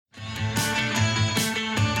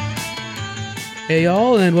Hey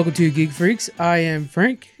y'all, and welcome to Geek Freaks. I am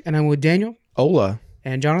Frank, and I'm with Daniel, Ola,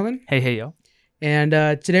 and Jonathan. Hey, yo. And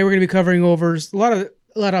today we're going to be covering over a lot of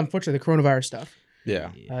unfortunately the coronavirus stuff. yeah.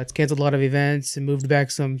 It's canceled a lot of events and moved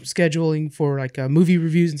back some scheduling for like movie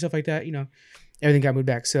reviews and stuff like that. You know, everything got moved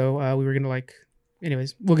back. So we were gonna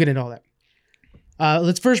anyways, we'll get into all that.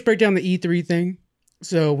 Let's first break down the E3 thing.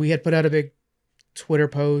 So we had put out a big Twitter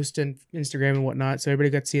post and Instagram and whatnot, so everybody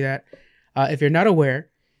got to see that. If you're not aware,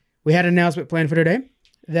 we had an announcement planned for today.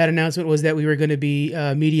 That announcement was that we were going to be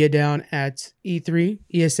media down at E3.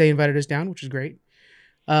 ESA invited us down, which is great.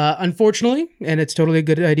 Unfortunately, and it's totally a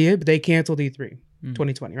good idea, but they canceled E3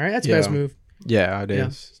 2020, right? That's the best move. Yeah, it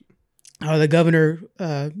is. The governor,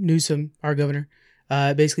 Newsom, our governor,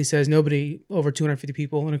 basically says nobody over 250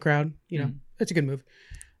 people in a crowd. You know, that's a good move.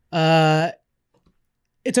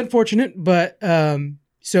 It's unfortunate, but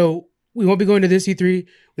so we won't be going to this E3.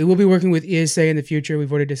 We will be working with ESA in the future.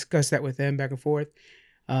 We've already discussed that with them back and forth.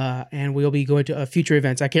 And we'll be going to future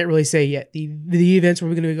events. I can't really say yet the events we're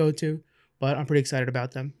going to go to, but I'm pretty excited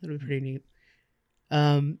about them. It'll be pretty neat.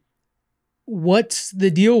 What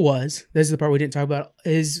the deal was, this is the part we didn't talk about,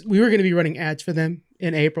 is we were going to be running ads for them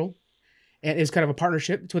in April. And it's kind of a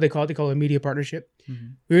partnership. It's what they call it. They call it a media partnership. Mm-hmm.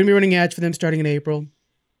 We're going to be running ads for them starting in April,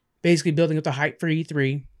 basically building up the hype for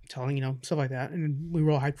E3, telling, stuff like that. And we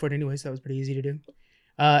were all hyped for it anyway, so that was pretty easy to do.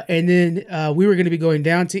 And then we were going to be going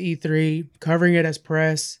down to E3, covering it as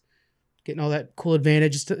press, getting all that cool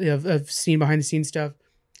advantage of seeing behind the scenes stuff.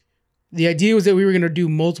 The idea was that we were going to do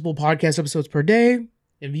multiple podcast episodes per day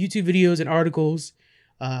and YouTube videos and articles.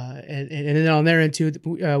 And then on their end too,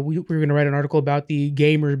 we were going to write an article about the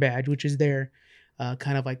gamer badge, which is their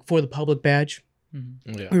kind of like for the public badge.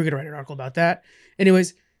 Mm-hmm. Yeah. We were going to write an article about that.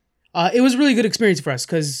 Anyways, it was a really good experience for us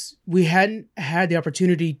because we hadn't had the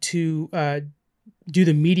opportunity to do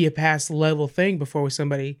the media pass level thing before with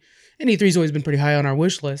somebody. And E3's always been pretty high on our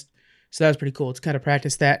wish list. So that was pretty cool to kind of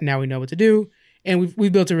practice that. Now we know what to do. And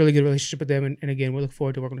we've built a really good relationship with them. And again, we look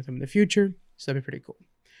forward to working with them in the future. So that'd be pretty cool.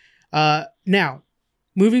 Now,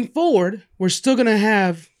 moving forward, we're still going to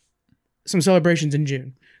have some celebrations in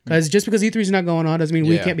June. Because just because E3 is not going on doesn't mean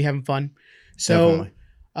we can't be having fun. So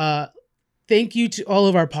thank you to all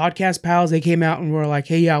of our podcast pals. They came out and were like,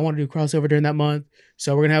 hey, I want to do crossover during that month.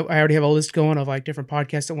 So I already have a list going of like different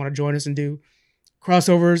podcasts that want to join us and do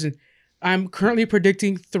crossovers. And I'm currently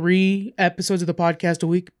predicting 3 episodes of the podcast a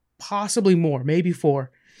week, possibly more, maybe 4.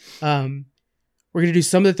 We're going to do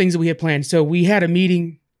some of the things that we had planned. So we had a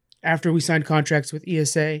meeting after we signed contracts with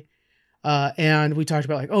ESA. And we talked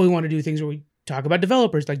about we want to do things where we talk about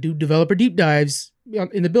developers, like do developer deep dives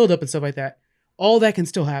in the build-up and stuff like that. All that can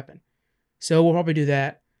still happen. So we'll probably do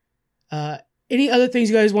that. Any other things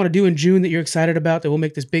you guys want to do in June that you're excited about that will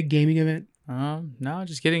make this big gaming event? No,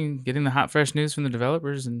 just getting the hot, fresh news from the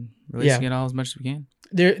developers and releasing it all as much as we can.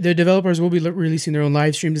 The developers will be releasing their own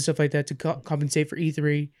live streams and stuff like that to compensate for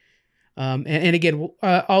E3. And again,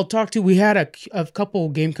 I'll talk to. We had a couple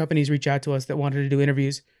game companies reach out to us that wanted to do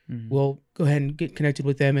interviews. Mm-hmm. We'll go ahead and get connected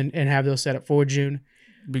with them and have those set up for June.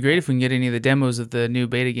 It'd be great if we can get any of the demos of the new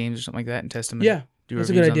beta games or something like that and test them. Yeah. That's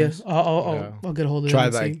a good idea. I'll get a hold of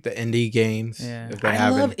them. Try the indie games. Yeah. I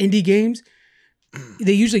love indie games.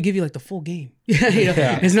 They usually give you like the full game.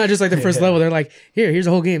 It's not just like the first level. They're like, here's a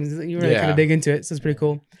whole game. You really kind of dig into it. So it's pretty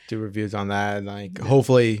cool. Do reviews on that. And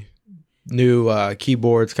hopefully new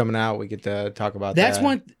keyboards coming out. We get to talk about that. That's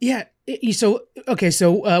one. Yeah. So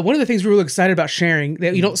one of the things we're really excited about sharing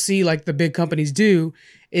that you don't see like the big companies do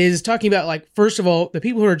is talking about first of all, the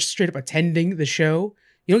people who are straight up attending the show.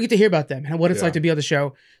 You don't get to hear about them and what it's like to be on the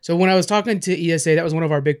show. So when I was talking to ESA, that was one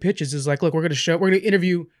of our big pitches is look, we're going to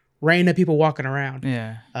interview random people walking around.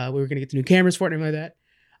 Yeah. We were going to get the new cameras for it and everything like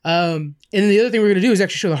that. And then the other thing we're going to do is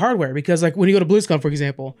actually show the hardware because when you go to BlizzCon, for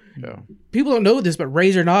example, people don't know this, but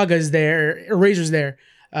Razer Naga is there, Razer's there,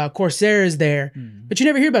 Corsair is there, but you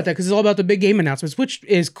never hear about that because it's all about the big game announcements, which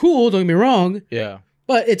is cool. Don't get me wrong. Yeah.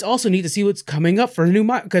 But it's also neat to see what's coming up for a new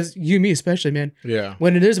mouse, because you and me especially, man. Yeah.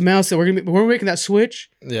 When it is a mouse that when we're making that switch.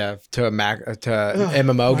 Yeah, to a Mac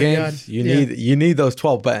MMO games, you need those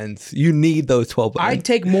 12 buttons. You need those 12 buttons. I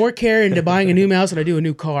take more care into buying a new mouse than I do a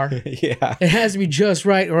new car. Yeah. It has to be just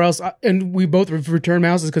right, or else. And we both return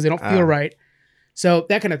mouses because they don't feel right. So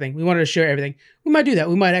that kind of thing. We wanted to share everything. We might do that.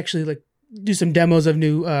 We might actually do some demos of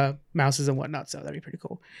new mouses and whatnot. So that'd be pretty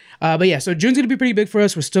cool. But yeah, so June's gonna be pretty big for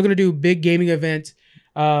us. We're still gonna do a big gaming event.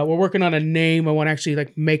 We're working on a name. I want to actually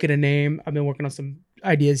make it a name. I've been working on some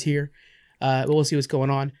ideas here. But we'll see what's going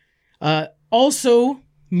on. Also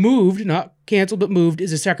moved, not canceled, but moved,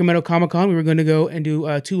 is the Sacramento Comic-Con. We were going to go and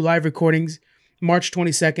do 2 live recordings March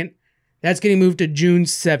 22nd. That's getting moved to June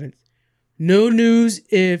 7th. No news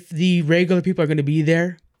if the regular people are going to be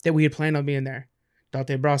there that we had planned on being there.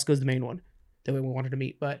 Dante Brasco is the main one that we wanted to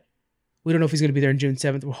meet, but we don't know if he's going to be there on June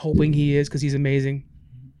 7th. We're hoping he is because he's amazing.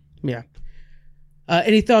 Yeah.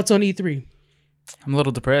 Any thoughts on E3? I'm a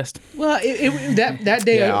little depressed. Well, that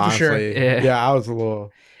day for honestly, sure. Yeah, I was a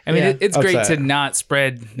little. I mean, it's great upset. to not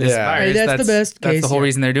spread this virus. Hey, that's the best That's case, the whole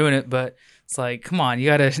reason they're doing it. But it's like, come on, you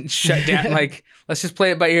got to shut down. Like, let's just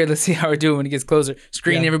play it by ear. Let's see how we're doing when it gets closer.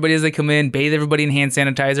 Screen everybody as they come in, bathe everybody in hand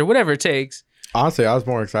sanitizer, whatever it takes. Honestly, I was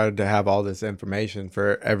more excited to have all this information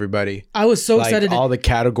for everybody. I was so excited. All the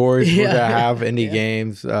categories we're going to have, indie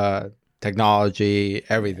games, technology,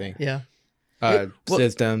 everything. Yeah.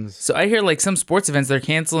 Systems. So I hear like some sports events they're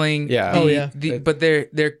canceling. Yeah. But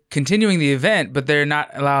they're continuing the event, but they're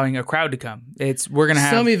not allowing a crowd to come. We're gonna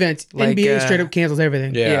have some events. like, NBA straight up cancels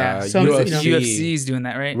everything. Yeah. Some, UFC's doing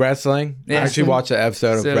that, right? Wrestling. I actually watched an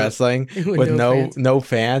episode of wrestling with no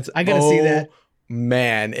fans. I gotta see that.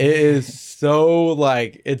 Man, it is so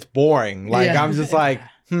like it's boring. Like I'm just like,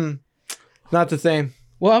 not the same.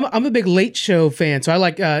 Well, I'm a big Late Show fan, so I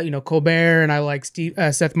like Colbert and I like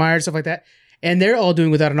Seth Meyers, stuff like that. And they're all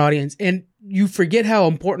doing without an audience. And you forget how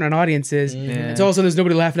important an audience is. Yeah. And so all of a sudden there's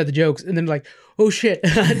nobody laughing at the jokes. And then like, oh shit,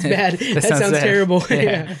 that's bad. that sounds terrible.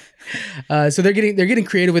 Yeah. So they're getting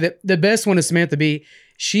creative with it. The best one is Samantha Bee.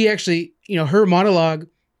 She actually, her monologue,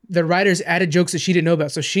 the writers added jokes that she didn't know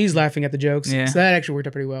about. So she's laughing at the jokes. Yeah. So that actually worked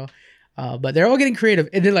out pretty well. But they're all getting creative.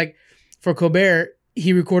 And then like for Colbert,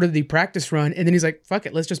 he recorded the practice run. And then he's like, fuck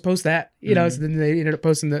it, let's just post that. So then they ended up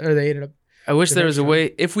posting I wish there was a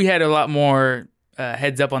way, if we had a lot more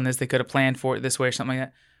heads up on this, they could have planned for it this way or something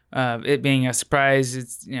like that. It being a surprise,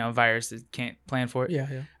 it's, virus that can't plan for it.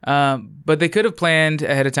 Yeah. But they could have planned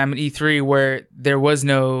ahead of time at E3 where there was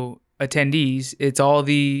no attendees. It's all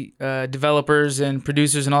the developers and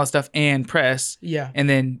producers and all that stuff and press. Yeah. And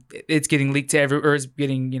then it's getting leaked to or it's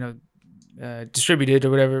getting, distributed or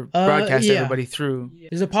whatever, broadcast everybody through.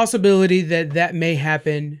 There's a possibility that may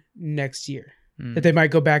happen next year. That they might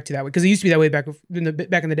go back to that way because it used to be that way back in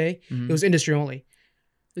the day. Mm-hmm. It was industry only.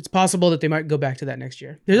 It's possible that they might go back to that next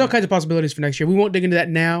year. There's all kinds of possibilities for next year. We won't dig into that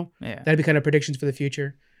now. Yeah. That'd be kind of predictions for the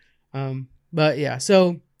future. But yeah,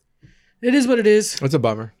 so it is what it is. It's a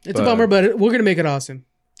bummer. It's a bummer, but we're gonna make it awesome.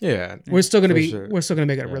 Yeah, we're still gonna make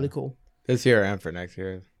it really cool this year and for next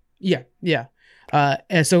year. Yeah.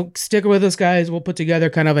 And so stick with us, guys. We'll put together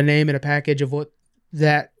kind of a name and a package of what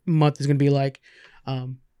that month is gonna be like.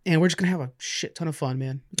 And we're just going to have a shit ton of fun,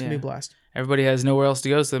 man. It's going to be a blast. Everybody has nowhere else to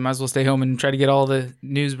go, so they might as well stay home and try to get all the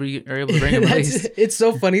news we are able to bring. It's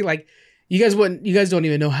so funny. Like, you guys don't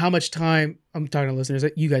even know how much time, I'm talking to listeners,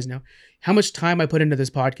 you guys know, how much time I put into this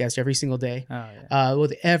podcast every single day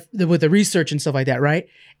with the research and stuff like that, right?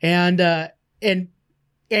 And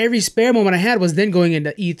every spare moment I had was then going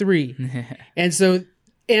into E3. And so...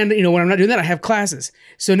 And, when I'm not doing that, I have classes.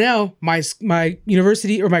 So now my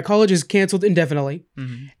university or my college is canceled indefinitely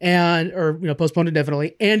or postponed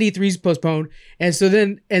indefinitely, and E3's postponed. And so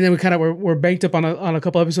then we kind of, we're banked up on a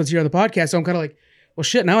couple episodes here on the podcast. So I'm kind of like, well,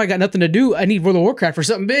 shit, now I got nothing to do. I need World of Warcraft for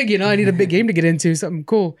something big, I need a big game to get into, something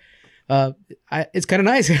cool. It's kind of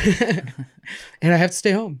nice. And I have to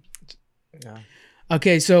stay home. Yeah.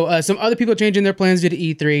 Okay, so some other people changing their plans due to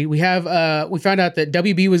E3. We found out that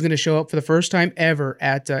WB was going to show up for the first time ever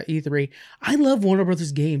at E3. I love Warner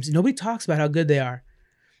Brothers games. Nobody talks about how good they are.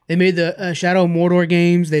 They made the Shadow of Mordor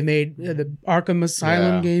games. They made the Arkham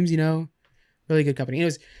Asylum games, Really good company.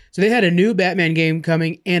 Anyways, so they had a new Batman game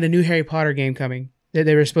coming and a new Harry Potter game coming that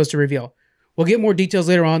they were supposed to reveal. We'll get more details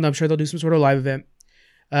later on. I'm sure they'll do some sort of live event.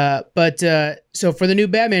 So for the new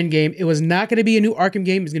Batman game, it was not going to be a new Arkham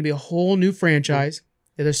game. It's going to be a whole new franchise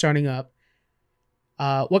that they're starting up.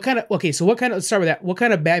 Let's start with that. What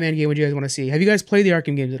kind of Batman game would you guys want to see? Have you guys played the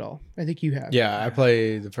Arkham games at all? I think you have. Yeah, I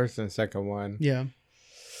played the first and the second one. Yeah.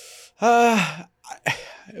 Well,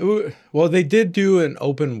 they did do an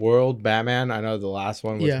open world Batman. I know the last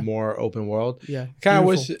one was more open world. Yeah. Kind of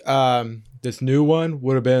wish this new one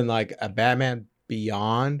would have been like a Batman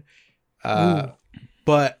Beyond.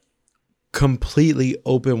 But completely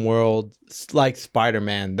open world, like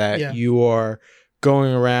Spider-Man, that you are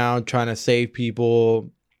going around trying to save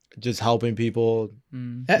people, just helping people.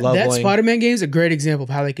 That Spider-Man game is a great example of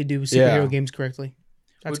how they could do superhero games correctly.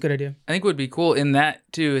 That's a good idea. I think what would be cool in that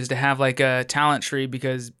too is to have like a talent tree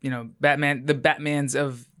because the Batmans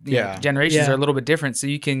of generations are a little bit different. So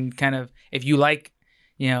you can kind of, if you like,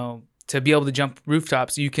 to be able to jump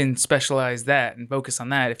rooftops, you can specialize that and focus on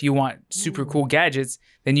that. If you want super cool gadgets,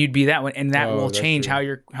 then you'd be that one, and that will change how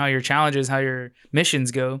your challenges, how your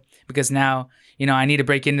missions go. Because now, I need to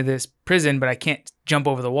break into this prison, but I can't jump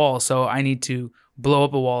over the wall, so I need to blow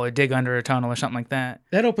up a wall or dig under a tunnel or something like that.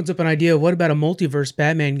 That opens up an idea. What about a multiverse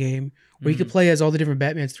Batman game where you could play as all the different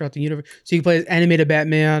Batmans throughout the universe? So you could play as animated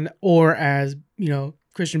Batman or as,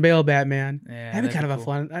 Christian Bale Batman. Yeah, That'd be kind of a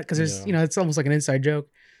fun, because there's, it's almost like an inside joke.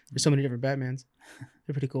 There's so many different Batmans.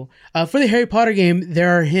 They're pretty cool. For the Harry Potter game,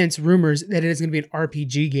 there are rumors that it is going to be an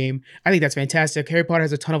RPG game. I think that's fantastic. Harry Potter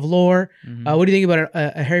has a ton of lore. What do you think about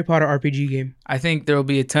a Harry Potter RPG game? I think there will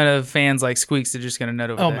be a ton of fans like Squeaks that are just going to nut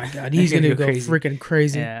over that. Oh my God, he's going to go freaking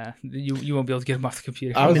crazy. Yeah, you won't be able to get him off the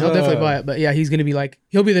computer. He'll definitely buy it, but yeah, he's going to be like,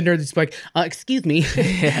 he'll be the nerd that's like, excuse me.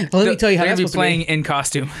 Let me tell you how that's supposed to be. Playing in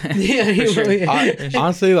costume. Yeah, sure.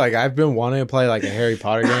 Honestly, like I've been wanting to play like a Harry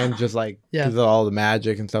Potter game, just like because of all the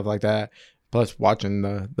magic and stuff like that. Plus watching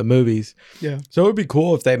the movies. Yeah. So it would be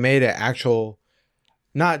cool if they made an actual,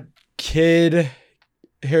 not kid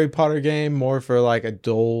Harry Potter game, more for like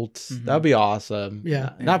adults. That'd be awesome.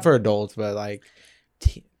 Yeah. Not for adults, but like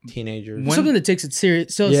teenagers. Something that takes it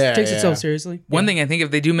serious. So it takes itself seriously. One thing I think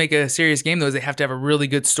if they do make a serious game though is they have to have a really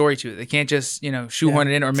good story to it. They can't just, shoehorn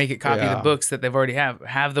it in or make it copy the books that they've already have.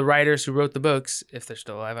 Have the writers who wrote the books, if they're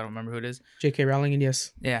still alive, I don't remember who it is. J.K. Rowling, and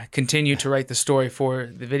yes. Yeah. Continue to write the story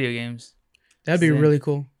for the video games. That'd be really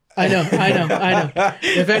cool. I know. The fact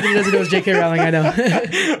that he doesn't know it's J.K. Rowling, I know.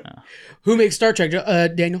 Who makes Star Trek?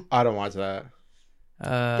 Daniel? I don't watch that.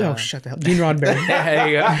 Shut the hell. Gene Roddenberry. There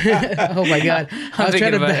you go. Oh my God. I was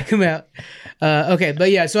trying to back him out. Okay,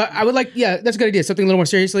 but yeah, so I would like, that's a good idea. Something a little more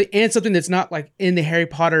seriously and something that's not like in the Harry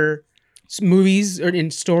Potter movies or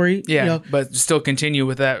in story. Yeah, but still continue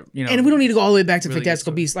with that, And we don't need to go all the way back to really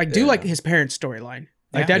Fantastical Beasts. Like, do like his parents' storyline.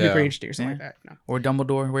 Like, that'd be pretty interesting or something like that. Or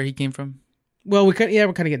Dumbledore, where he came from. Well, we're kind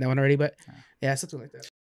of getting that one already, but something like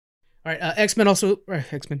that. All right,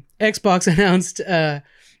 Xbox announced that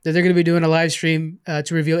they're going to be doing a live stream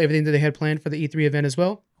to reveal everything that they had planned for the E3 event as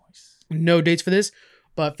well. No dates for this,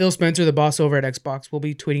 but Phil Spencer, the boss over at Xbox, will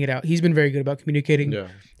be tweeting it out. He's been very good about communicating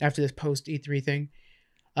after this post E3 thing.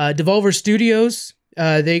 Devolver Studios,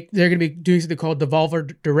 they're going to be doing something called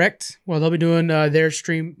Devolver Direct, where they'll be doing their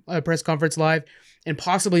stream press conference live and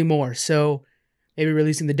possibly more. So maybe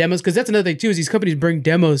releasing the demos, because that's another thing too, is these companies bring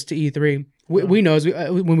demos to E3. We know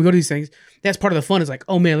when we go to these things, that's part of the fun. Is like,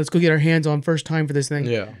 oh man, let's go get our hands on first time for this thing.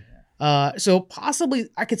 Yeah. So possibly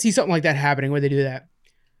I could see something like that happening where they do that.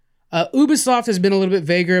 Ubisoft has been a little bit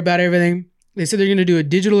vaguer about everything. They said they're going to do a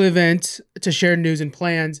digital event to share news and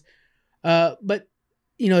plans, but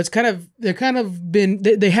it's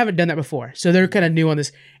they haven't done that before, so they're kind of new on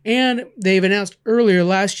this. And they've announced earlier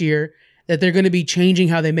last year that they're going to be changing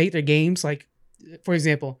how they make their games. Like, for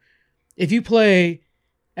example, if you play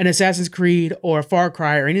an Assassin's Creed or a Far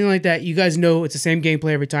Cry or anything like that, you guys know it's the same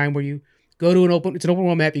gameplay every time, where you go to it's an open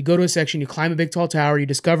world map, you go to a section, you climb a big tall tower, you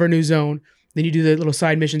discover a new zone, then you do the little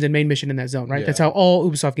side missions and main mission in that zone, right? Yeah. That's how all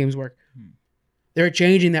Ubisoft games work. They're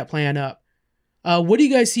changing that plan up. What do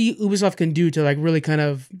you guys see Ubisoft can do to like really kind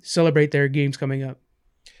of celebrate their games coming up?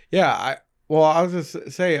 Yeah, I was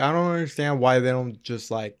just say, I don't understand why they don't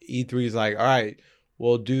just like E3 is like, all right,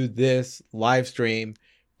 we'll do this live stream,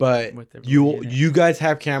 but you guys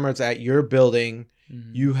have cameras at your building.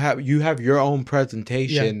 Mm-hmm. You have your own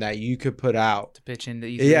presentation that you could put out to pitch into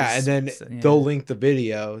E3. Yeah, and then they'll link the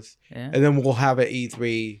videos, and then we'll have an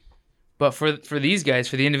E3. But for these guys,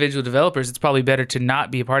 for the individual developers, it's probably better to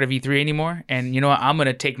not be a part of E3 anymore. And you know what? I'm going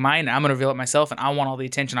to take mine, I'm going to reveal it myself, and I want all the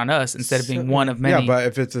attention on us instead of being one of many. Yeah, but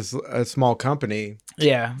if it's a small company,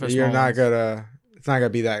 it's not gonna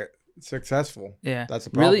be that successful. Yeah, that's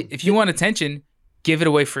the problem. Really, if you want attention, give it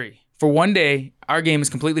away free. For one day, our game is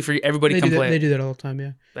completely free. Everybody can play it. They do that all the time,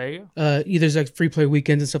 yeah. There you go. There's like free play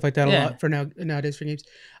weekends and stuff like that a lot for nowadays for games.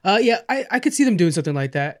 I could see them doing something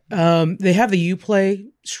like that. They have the Uplay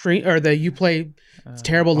stream or the Uplay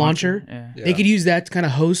terrible launcher. Yeah. They could use that to kind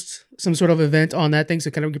of host some sort of event on that thing, so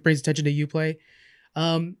it kind of brings attention to Uplay.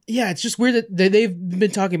 It's just weird that they've been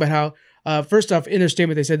talking about how, first off, in their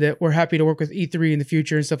statement, they said that we're happy to work with E3 in the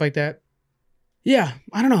future and stuff like that. Yeah,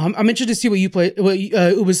 I don't know. I'm interested to see what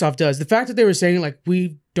Ubisoft does. The fact that they were saying like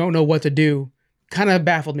we don't know what to do kind of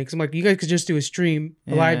baffled me, because I'm like, you guys could just do a stream,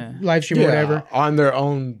 a live stream or whatever on their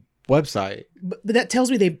own website. But that tells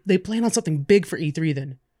me they plan on something big for E3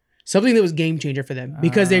 then. Something that was game changer for them,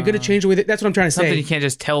 because they're going to change the way that's what I'm trying to say. Something you can't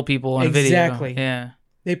just tell people on a video. Exactly. Yeah.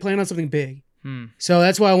 They plan on something big. So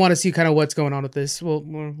that's why I want to see kind of what's going on with this.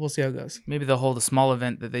 We'll see how it goes. Maybe they'll hold a small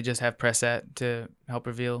event that they just have press at to help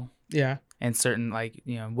reveal. Yeah. And certain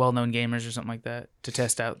well-known gamers or something like that to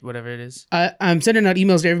test out whatever it is. I'm sending out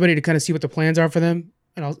emails to everybody to kind of see what the plans are for them,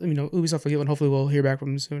 and Ubisoft will get one. Hopefully, we'll hear back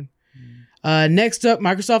from them soon. Next up,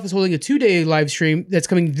 Microsoft is holding a 2-day live stream that's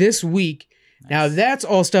coming this week. Nice. Now that's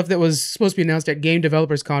all stuff that was supposed to be announced at Game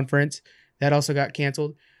Developers Conference That also got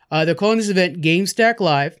canceled. They're calling this event GameStack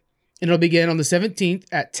Live, and it'll begin on the 17th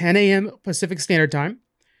at 10 a.m. Pacific Standard Time.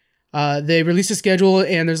 They released a schedule,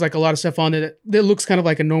 and there's like a lot of stuff on it that looks kind of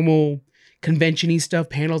like a normal convention-y stuff.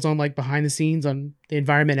 Panels on like behind the scenes on the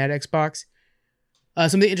environment at Xbox.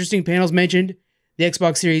 Some of the interesting panels mentioned: the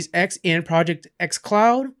Xbox Series X and Project X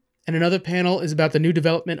Cloud. And another panel is about the new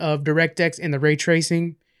development of DirectX and the ray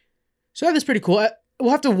tracing. So that's pretty cool.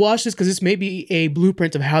 We'll have to watch this because this may be a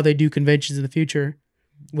blueprint of how they do conventions in the future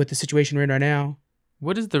with the situation we're in right now.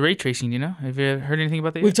 What is the ray tracing, do you know? Have you heard anything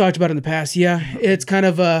about that yet? We've talked about it in the past, yeah. It's kind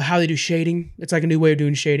of how they do shading. It's like a new way of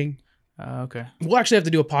doing shading. Okay. We'll actually have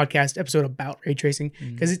to do a podcast episode about ray tracing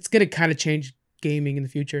because it's going to kind of change gaming in the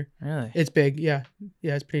future. Really? It's big, yeah.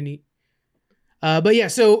 Yeah, it's pretty neat. But yeah,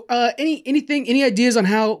 so any ideas on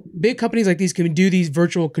how big companies like these can do these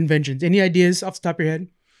virtual conventions? Any ideas off the top of your head?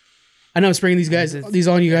 I know I'm springing these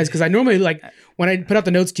on you guys because I normally like when I put out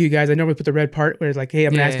the notes to you guys, I normally put the red part where it's like, hey,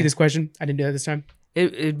 I'm gonna ask you this question. I didn't do that this time.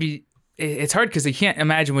 It's hard because you can't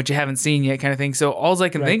imagine what you haven't seen yet, kind of thing. So all I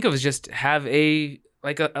can think of is just have a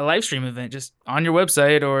live stream event just on your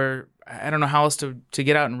website, or I don't know how else to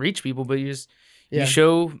get out and reach people, but you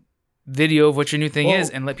show video of what your new thing is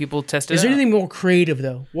and let people test it out. Is there anything more creative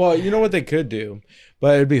though? Well, you know what they could do,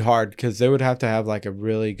 but it'd be hard because they would have to have like a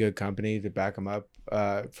really good company to back them up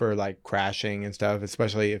for like crashing and stuff,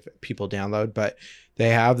 especially if people download. But they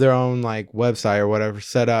have their own like website or whatever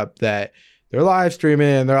set up that they're live streaming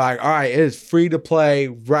and they're like, all right, it is free to play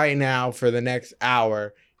right now for the next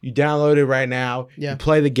hour. You download it right now, you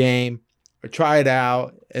play the game or try it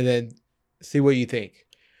out and then see what you think.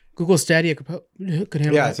 Google Stadia could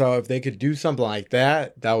handle that. So if they could do something like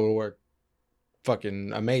that, that would work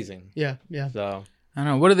fucking amazing. Yeah. So I don't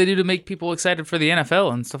know. What do they do to make people excited for the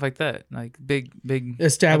NFL and stuff like that? Like big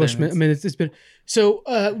establishment. I mean, it's been so.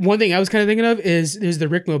 One thing I was kind of thinking of is there's the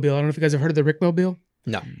Rickmobile. I don't know if you guys have heard of the Rickmobile.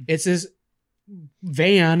 No, it's this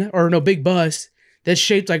big bus that's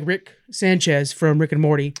shaped like Rick Sanchez from Rick and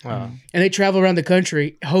Morty, and they travel around the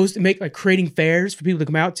country, creating fairs for people to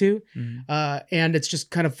come out to, and it's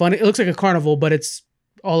just kind of fun. It looks like a carnival, but it's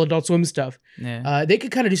all Adult Swim stuff. Yeah. They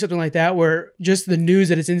could kind of do something like that, where just the news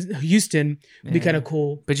that it's in Houston would be kind of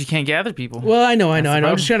cool. But you can't gather people. Well, I know.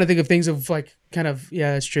 I'm just trying to think of things of like kind of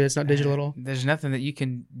that's true. It's not digital at all. There's nothing that you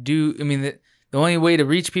can do. I mean, the only way to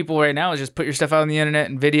reach people right now is just put your stuff out on the internet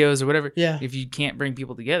and videos or whatever. Yeah. If you can't bring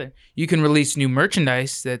people together, you can release new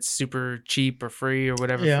merchandise that's super cheap or free or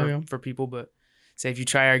whatever for people. But say if you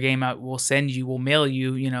try our game out, we'll mail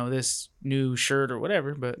you, this new shirt or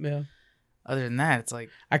whatever. But other than that, it's like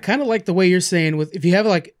I kind of like the way you're saying with if you have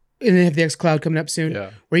like and they have the X Cloud coming up soon,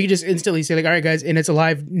 where you just instantly say like, all right, guys, and it's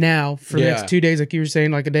alive now for the next 2 days, like you were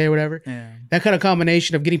saying, like a day or whatever. Yeah. That kind of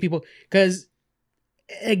combination of getting people because.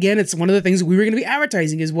 Again, it's one of the things we were going to be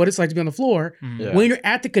advertising is what it's like to be on the floor when you're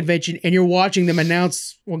at the convention and you're watching them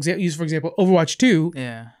announce, for example, Overwatch 2.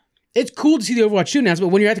 Yeah. It's cool to see the Overwatch 2 announcement,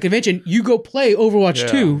 but when you're at the convention, you go play Overwatch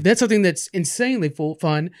 2. That's something that's insanely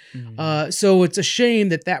fun. So it's a shame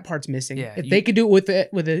that part's missing. Yeah, if they could do it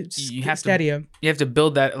with a Stadia. You have to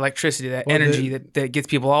build that electricity, that energy that gets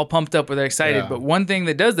people all pumped up where they're excited. But one thing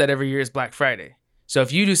that does that every year is Black Friday. So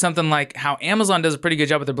if you do something like how Amazon does a pretty good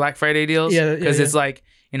job with their Black Friday deals, because it's like,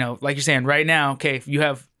 like you're saying right now, okay, if you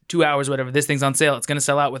have 2 hours, whatever, this thing's on sale, it's going to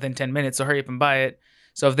sell out within 10 minutes. So hurry up and buy it.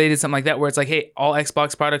 So if they did something like that, where it's like, hey, all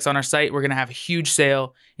Xbox products on our site, we're going to have a huge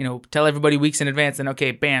sale, tell everybody weeks in advance. And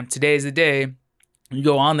okay, bam, today is the day. You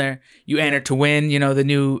go on there, you enter to win, the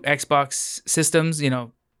new Xbox systems,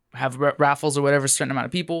 have raffles or whatever, a certain amount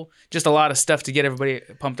of people, just a lot of stuff to get everybody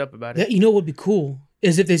pumped up about it. What would be cool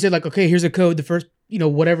is if they said like, okay, here's a code, the first,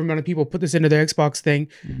 whatever amount of people put this into their Xbox thing,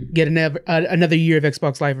 get another year of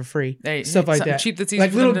Xbox Live for free. Stuff like that. Cheap that's easy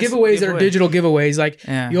like little giveaways that are digital giveaways. Like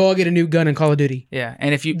you all get a new gun in Call of Duty. Yeah,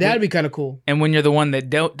 and if you that'd be kind of cool. And when you're the one that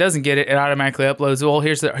doesn't get it, it automatically uploads. Well,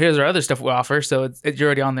 here's our other stuff we offer. So you're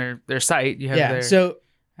already on their site. You have their so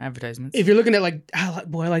advertisements. If you're looking at like, I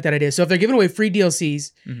like that idea. So if they're giving away free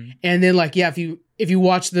DLCs, and then like if you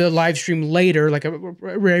watch the live stream later, like a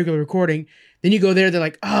regular recording. Then you go there, they're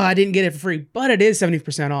like, I didn't get it for free, but it is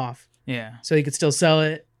 70% off. Yeah. So you could still sell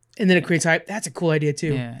it. And then it creates hype. That's a cool idea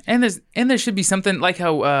too. Yeah. And there should be something like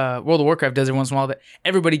how World of Warcraft does every once in a while that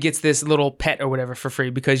everybody gets this little pet or whatever for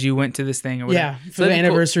free because you went to this thing or whatever. Yeah. For the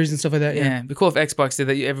anniversaries and stuff like that. Yeah. It'd be cool if Xbox did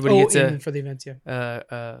that. Everybody gets for the events,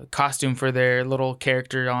 a costume for their little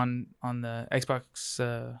character on the Xbox.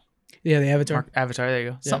 The avatar. Avatar. There you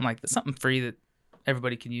go. Something like that. Something free that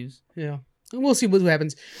everybody can use. Yeah. We'll see what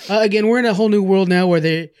happens. Again, we're in a whole new world now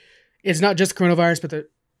where it's not just coronavirus, but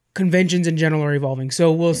conventions in general are evolving.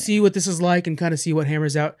 So we'll see what this is like and kind of see what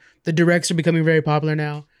hammers out. The directs are becoming very popular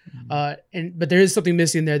now. But there is something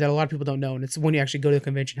missing there that a lot of people don't know, and it's when you actually go to the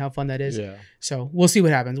convention how fun that is. Yeah. So we'll see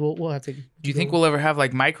what happens. We'll have to. Do you think we'll ever have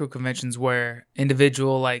like micro conventions where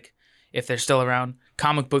individual, like if they're still around,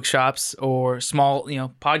 comic book shops or small,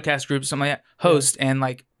 podcast groups, something like that, host and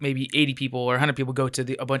like maybe 80 people or 100 people go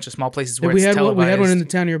to a bunch of small places where we it's had televised. We had one in the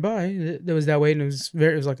town nearby that was that way, and it was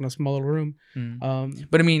like in a small little room.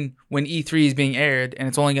 But I mean, when E3 is being aired and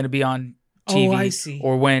it's only going to be on TV, I see.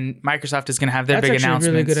 Or when Microsoft is going to have their big announcements. That's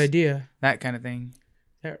a really good idea. That kind of thing.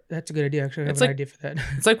 That's a good idea. Actually, I have an idea for that.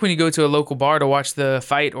 It's like when you go to a local bar to watch the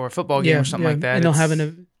fight or a football game or something like that. And they'll have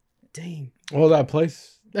dang. Well, that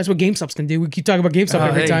place. That's what GameStop's can do. We keep talking about GameStop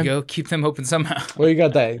every time. There you go. Keep them open somehow. Well, you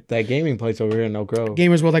got that gaming place over here in Oak Grove.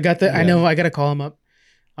 Gamers World. I got that. Yeah. I know. I got to call him up.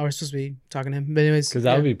 I was supposed to be talking to him. But anyways. Because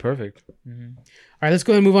that would be perfect. Mm-hmm. All right, let's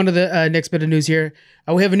go ahead and move on to the next bit of news here.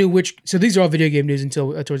 We have a new Witcher. So these are all video game news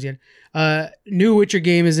until towards the end. New Witcher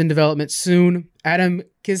game is in development soon. Adam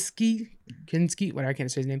Kinski, what I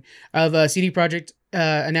can't say his name, of CD Projekt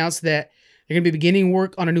announced that they're going to be beginning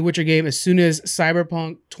work on a new Witcher game as soon as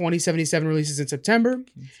Cyberpunk 2077 releases in September.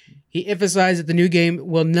 He emphasized that the new game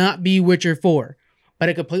will not be Witcher 4, but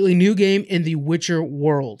a completely new game in the Witcher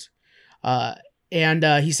world. And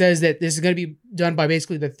he says that this is going to be done by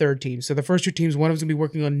basically the third team. So the first two teams, one of them's going to be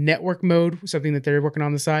working on network mode, something that they're working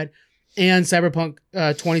on the side, and Cyberpunk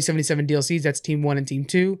 2077 DLCs. That's team 1 and team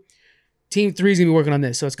 2. Team 3 is going to be working on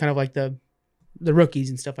this. So it's kind of like the rookies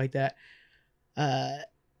and stuff like that.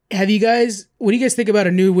 When do you guys think about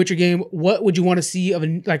a new Witcher game, what would you want to see of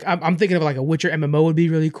I'm thinking of like a Witcher MMO would be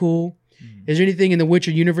really cool. Is there anything in the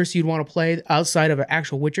Witcher universe you'd want to play outside of an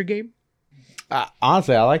actual Witcher game?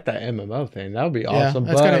 Honestly, I like that MMO thing. That would be awesome.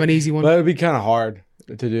 That's kind of an easy one. But it would be kind of hard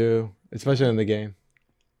to do, especially in the game.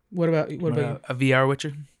 What about you? A VR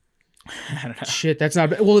Witcher? I don't know. Shit, that's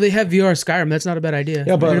not. Well, they have VR Skyrim. That's not a bad idea.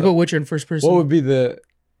 Yeah, but we're gonna put Witcher in first person. What would be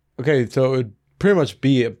okay? So it would pretty much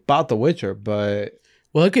be about The Witcher, but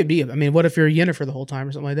it could be. I mean, what if you're Yennefer the whole time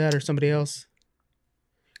or something like that, or somebody else?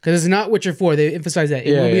 Because it's not Witcher 4. They emphasize that.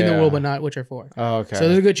 It will be in the world, but not Witcher 4. Oh, okay. So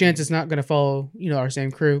there's a good chance it's not going to follow, our same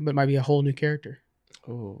crew, but it might be a whole new character.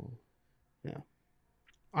 Oh. Yeah.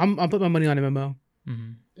 I'm putting my money on MMO.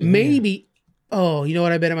 Mm-hmm. Maybe. Oh, you know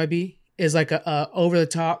what I bet it might be? Is like a over the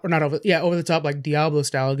top, or not over the top, like Diablo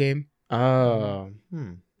style game. Oh.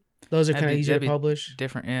 Those are kind of easier to publish.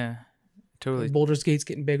 Different, yeah. Totally. Baldur's Gate's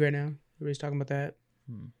getting big right now. Everybody's talking about that.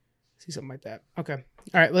 See something like that. Okay.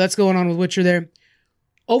 All right. Well, that's going on with Witcher there.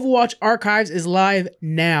 Overwatch Archives is live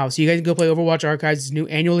now. So you guys can go play Overwatch Archives. It's an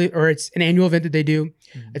annual event that they do.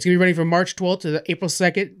 Mm-hmm. It's going to be running from March 12th to April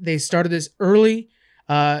 2nd. They started this early.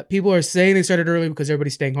 People are saying they started early because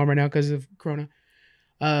everybody's staying home right now because of Corona,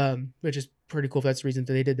 which is pretty cool if that's the reason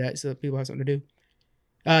that they did that, so that people have something to do.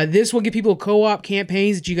 This will give people co-op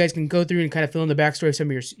campaigns that you guys can go through and kind of fill in the backstory of some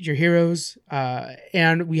of your heroes.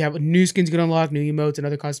 And we have new skins you can unlock, new emotes, and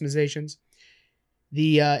other customizations.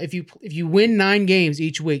 If you win 9 games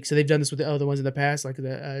each week, so they've done this with the other ones in the past, like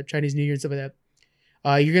the Chinese New Year and stuff like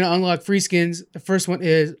that. You're gonna unlock free skins. The first one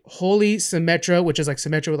is Holy Symmetra, which is like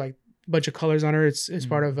Symmetra with like a bunch of colors on her. It's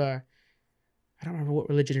part of I don't remember what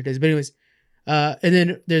religion it is, but anyways. And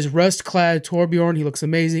then there's Rust-clad Torbjorn. He looks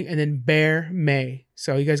amazing. And then Bear May.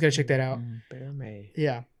 So you guys gotta check that out. Bear May.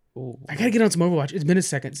 Yeah. Ooh. I gotta get on some Overwatch. It's been a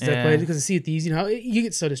second since I played because of Sea of Thieves. You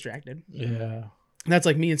get so distracted. Yeah. That's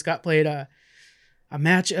like me and Scott played a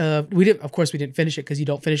match of we didn't finish it because you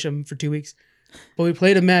don't finish them for 2 weeks, but we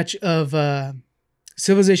played a match of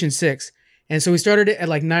Civilization 6, and so we started it at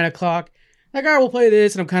like 9:00. Like, all right, we'll play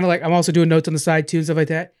this, and I'm also doing notes on the side too and stuff like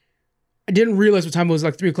that. I didn't realize what time it was,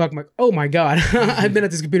 like 3:00. I'm like, oh my god, I've been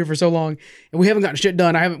at this computer for so long, and we haven't gotten shit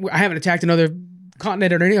done. I haven't attacked another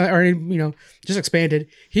continent or any just expanded.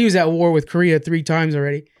 He was at war with Korea 3 times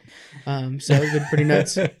already, so it's been pretty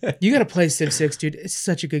nuts. You got to play Civ 6, dude. It's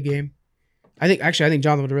such a good game. I think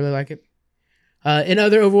Jonathan would really like it. In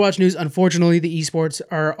other Overwatch news, unfortunately, the esports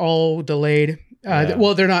are all delayed.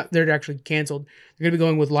 Well, they're not. They're actually canceled. They're going to be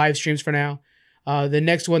going with live streams for now. The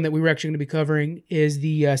next one that we were actually going to be covering is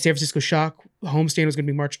the San Francisco Shock homestand was going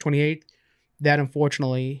to be March 28th. That,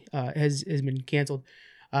 unfortunately, has been canceled.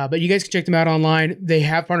 But you guys can check them out online. They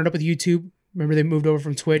have partnered up with YouTube. Remember, they moved over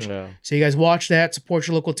from Twitch. Yeah. So you guys watch that. Support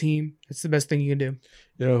your local team. That's the best thing you can do.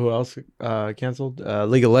 You know who else canceled?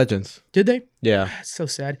 League of Legends. Did they? Yeah. It's so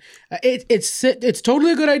sad. It's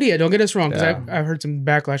totally a good idea. Don't get us wrong, because I've heard some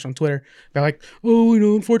backlash on Twitter. They're like, oh,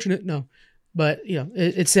 unfortunate. No. But,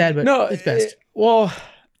 it's sad, but no, it's best.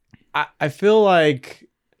 I feel like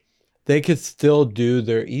they could still do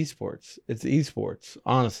their esports. It's esports,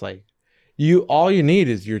 honestly. all you need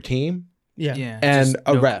is your team Yeah. and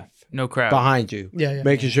a ref No crowd. behind you,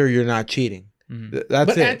 making sure you're not cheating. That's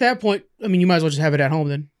but it. at that point, I mean, you might as well just have it at home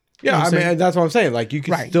then. Yeah, I mean, that's what I'm saying. Like, you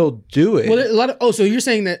can still do it. Well, a lot of, so you're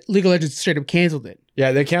saying that League of Legends straight up canceled it?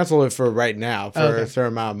 Yeah, they canceled it for right now for a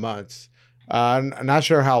certain amount of months. I'm not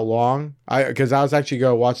sure how long. Because I was actually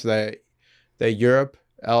going to watch the Europe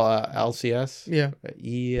LCS. Yeah.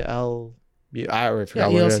 I already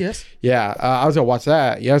forgot what it is. Yeah, I was going to watch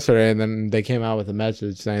that yesterday, and then they came out with a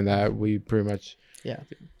message saying that we pretty much...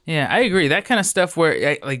 Yeah, I agree. That kind of stuff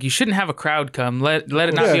where like you shouldn't have a crowd come. Let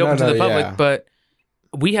it not be open to the public, but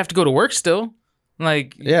we have to go to work still.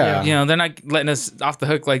 Like, they're not letting us off the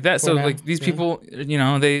hook like that. So like these people,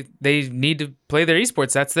 they need to play their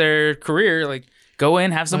esports. That's their career. Like, go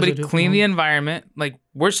in, have somebody clean the environment. Like,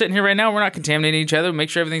 we're sitting here right now, we're not contaminating each other. Make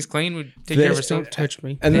sure everything's clean. We take care of ourselves. Don't touch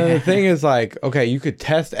me. And then the thing is, like, okay, you could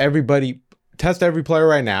test every player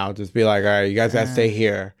right now. Just be like, all right, you guys gotta stay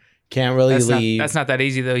here. Can't really leave. That's not that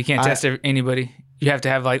easy though. You can't test anybody. You have to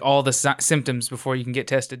have like all the symptoms before you can get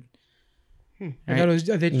tested. Right? I thought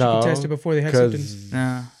you could test it before they had symptoms.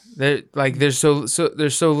 No, there's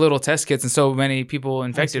so little test kits and so many people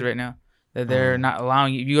infected right now that they're not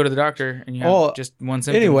allowing you. You go to the doctor and you have just one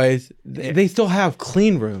symptom. Anyways, they still have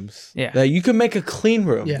clean rooms. Yeah, that you can make a clean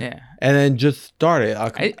room. Yeah, and then just start it.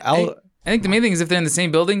 I think the main thing is if they're in the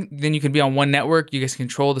same building, then you can be on one network. You guys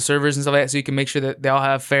control the servers and stuff like that, so you can make sure that they all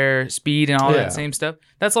have fair speed and all that same stuff.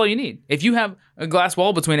 That's all you need. If you have a glass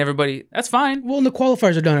wall between everybody, that's fine. Well, and the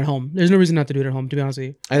qualifiers are done at home. There's no reason not to do it at home, to be honest with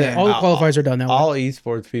you. And all the qualifiers are done that way. All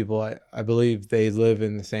esports people, I believe, they live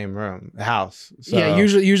in the same house. So, yeah,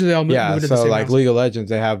 usually they all move into the same house. So like League of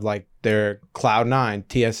Legends, they have like their Cloud9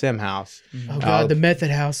 TSM house. Oh god, the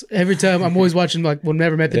Method house. Every time I'm always watching, like,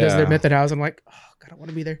 whenever Method does their Method house, I'm like, oh god, I want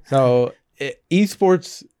to be there. So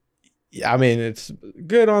esports, I mean, it's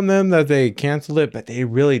good on them that they canceled it, but they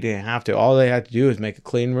really didn't have to. All they had to do is make a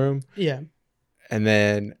clean room. Yeah. And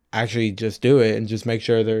then actually just do it and just make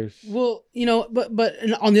sure there's... Well, but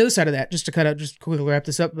on the other side of that, just to kind of just quickly wrap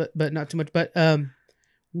this up, but not too much, but I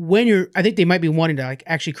think they might be wanting to like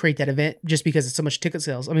actually create that event just because it's so much ticket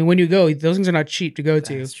sales. I mean, when you go, those things are not cheap to go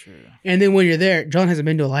to. That's true. And then when you're there, John hasn't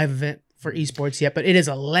been to a live event for esports yet, but it is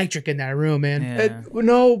electric in that room, man. Yeah.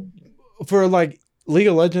 No, for like League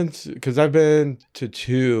of Legends, because I've been to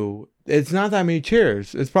 2, it's not that many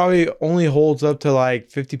cheers. It's probably only holds up to like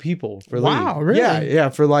 50 people for League. Wow, really? Yeah.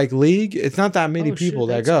 For like League, it's not that many people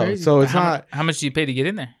that go. Crazy. So it's not. How much do you pay to get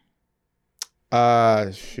in there?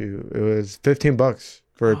 Shoot, it was $15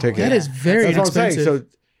 for a ticket. That is very expensive.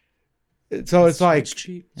 So it's like,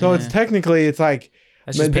 cheap. So it's technically, it's like,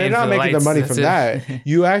 they're not making the money from that.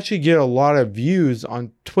 You actually get a lot of views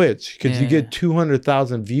on Twitch because you get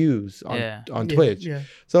 200,000 views on Twitch. Yeah.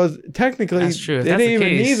 So technically, they didn't even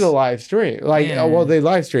need the live stream. Like, well, they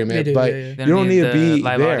live stream it, but you don't need to be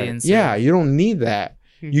live there. Audience, yeah, you don't need that.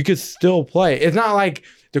 You could still play. It's not like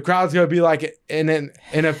the crowd's gonna be like in an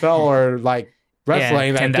NFL or like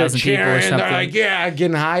wrestling, 10,000 people or something. They're like,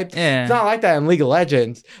 getting hyped. Yeah. It's not like that in League of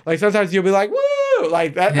Legends. Like sometimes you'll be like, woo,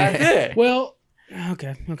 like that's it. Well.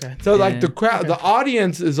 Okay. So like the crowd, the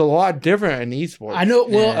audience is a lot different in esports. I know.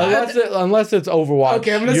 Well, unless it's Overwatch.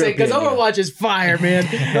 Okay, I'm gonna say because Overwatch is fire, man.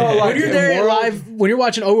 No, like, when you're there live, when you're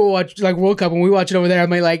watching Overwatch, like World Cup, when we watch it over there, I'm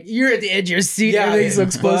like you're at the edge of your seat. Yeah, everything's so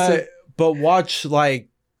explosive. But watch like.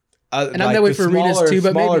 And I'm that way for arenas too,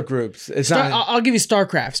 but smaller maybe groups. I'll give you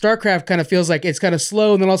StarCraft. StarCraft kind of feels like it's kind of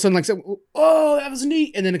slow, and then all of a sudden, like, oh, that was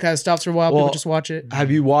neat, and then it kind of stops for a while. People just watch it.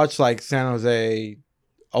 Have you watched like San Jose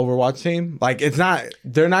Overwatch team? Like, it's not.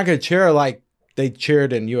 They're not gonna cheer like they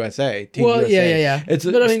cheered in USA. Team USA. Yeah. It's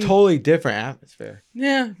totally different atmosphere.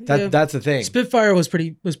 Yeah, that's the thing. Spitfire was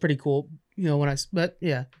pretty cool. But I'll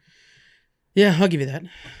give you that.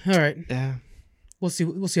 All right. Yeah. We'll see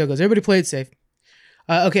how it goes. Everybody play it safe.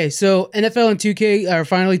 Okay, so NFL and 2K are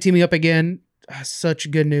finally teaming up again.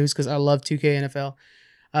 Such good news because I love 2K NFL.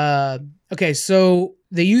 Okay, so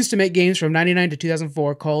they used to make games from 99 to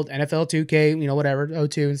 2004 called NFL 2K, whatever,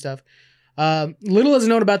 02 and stuff. Little is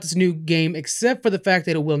known about this new game except for the fact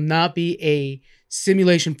that it will not be a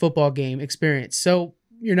simulation football game experience. So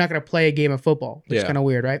you're not going to play a game of football, which is kind of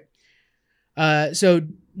weird, right? So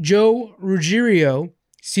Joe Ruggiero,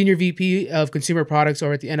 Senior VP of Consumer Products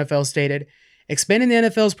over at the NFL, stated, expanding the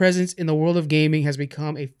NFL's presence in the world of gaming has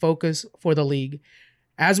become a focus for the league.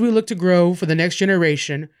 As we look to grow for the next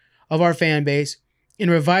generation of our fan base, and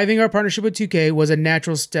reviving our partnership with 2K was a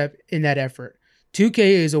natural step in that effort. 2K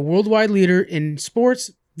is a worldwide leader in sports,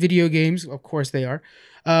 video games, of course they are,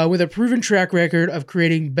 with a proven track record of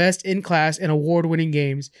creating best-in-class and award-winning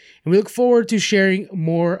games. And we look forward to sharing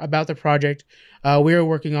more about the project we are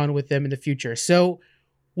working on with them in the future. So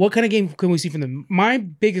what kind of game can we see from them? My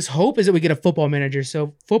biggest hope is that we get a Football Manager.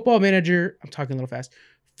 So Football Manager, I'm talking a little fast.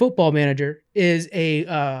 Football Manager is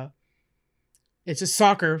it's a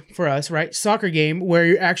soccer for us, right? Soccer game where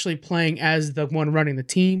you're actually playing as the one running the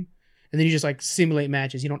team, and then you just like simulate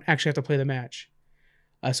matches. You don't actually have to play the match.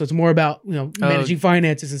 So it's more about managing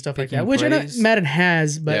finances and stuff like that, which I know Madden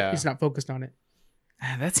has, but it's not focused on it.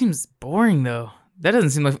 That seems boring though. That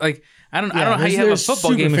doesn't seem like I don't know how you have a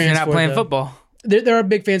football game if you're not playing football. There are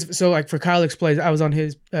big fans. So like for Kyle Explains, I was on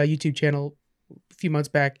his YouTube channel a few months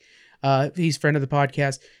back. He's a friend of the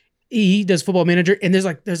podcast. He does Football Manager, and there's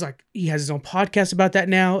like he has his own podcast about that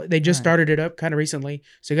now. They just started it up kind of recently,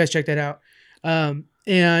 so you guys check that out. And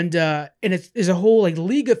it's a whole like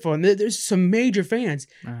league of fun. There's some major fans.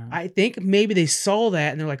 I think maybe they saw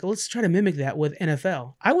that and they're like, let's try to mimic that with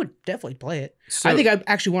NFL. I would definitely play it. So, I think I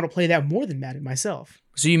actually want to play that more than Madden myself.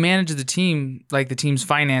 So you manage the team, like the team's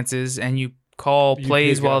finances, and you call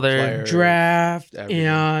plays while they're draft,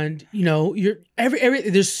 and you're every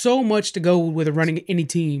there's so much to go with running any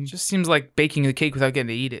team. It just seems like baking the cake without getting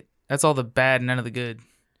to eat it. That's all the bad, none of the good.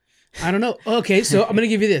 I don't know. Okay, so I'm gonna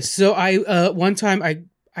give you this. So I one time I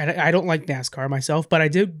don't like NASCAR myself, but I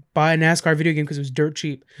did buy a NASCAR video game because it was dirt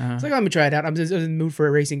cheap. It's like, let me try it out. I was in the mood for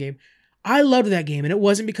a racing game. I loved that game, and it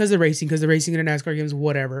wasn't because of the racing, because the racing in a NASCAR game is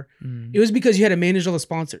whatever. It was because you had to manage all the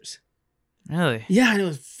sponsors. Really? Yeah, and it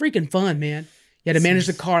was freaking fun, man. You had to manage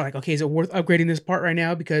the car. Like, okay, is it worth upgrading this part right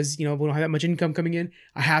now? Because, we don't have that much income coming in.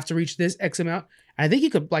 I have to reach this X amount. And I think you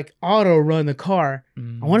could, like, auto-run the car.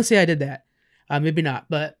 I want to say I did that. Maybe not,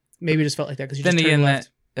 but maybe it just felt like that because you just turned left.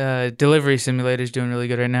 That Delivery Simulator is doing really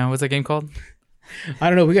good right now. What's that game called? I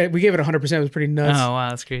don't know. We gave it 100%. It was pretty nuts. Oh, wow.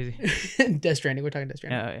 That's crazy. Death Stranding. We're talking Death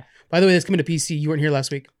Stranding. Oh, yeah. By the way, that's coming to PC. You weren't here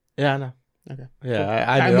last week. Yeah, I know. Okay.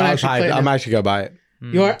 Yeah, cool. I'm actually going to buy it.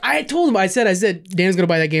 You are? I told him. I said, Dan's going to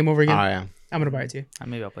buy that game over again. I am. I'm going to buy it too.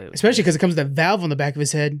 Maybe I'll play it. Especially because it comes with a valve on the back of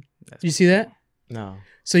his head. Did you see that? No.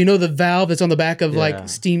 So the valve that's on the back of like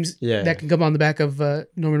Steam's that can come on the back of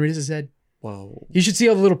Norman Reedus' head. Whoa. You should see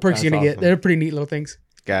all the little perks you're going to get. They're pretty neat little things.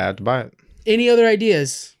 Got to buy it. Any other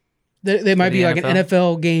ideas? There might be like an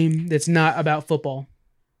NFL game that's not about football.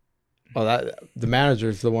 Oh, the manager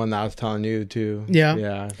is the one that I was telling you too. Yeah.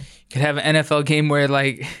 Yeah. Could have an NFL game where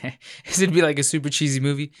like it'd be like a super cheesy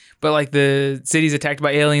movie, but like the city's attacked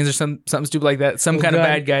by aliens or something stupid like that. Some kind of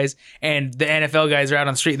bad guys, and the NFL guys are out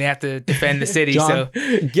on the street and they have to defend the city. John,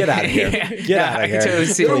 so get out of here. Get out of here. Totally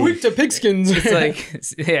They're weak to pigskins. It's like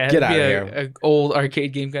get out of here. An old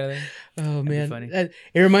arcade game kind of thing. Oh man, funny.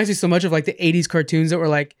 It reminds me so much of like the '80s cartoons that were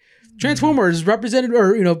like Transformers represented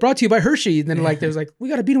or brought to you by Hershey. And then like there's like we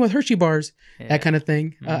got to beat them with Hershey bars, that kind of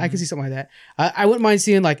thing. I can see something like that. I wouldn't mind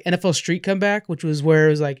seeing like NFL Street come back, which was where it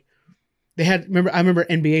was like they had. I remember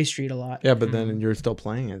NBA Street a lot. Yeah, but then you're still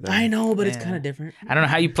playing it. Then. I know, but it's kind of different. I don't know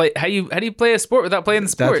how you play. How do you play a sport without playing the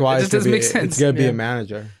sport? That's why it just doesn't make sense. It's gonna be a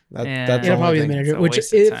manager. That's it'll probably be the manager. Which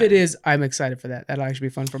if it is, I'm excited for that. That'll actually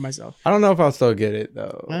be fun for myself. I don't know if I'll still get it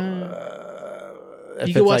though.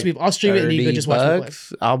 You can watch people. I'll stream it and you can just watch me play.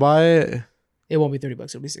 I'll buy it. It won't be $30.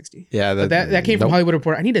 It'll be $60. Yeah, that came from Hollywood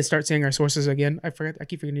Reporter. I need to start saying our sources again. I forget. I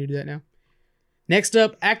keep forgetting to do that now. Next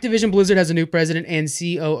up, Activision Blizzard has a new president and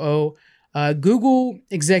COO. Google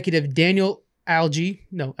executive Daniel Allegra.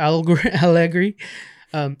 We'll go with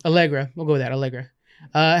that. Allegra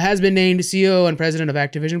has been named CEO and president of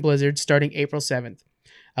Activision Blizzard starting April 7th.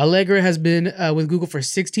 Allegra has been with Google for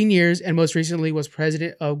 16 years and most recently was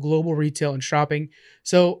president of global retail and shopping.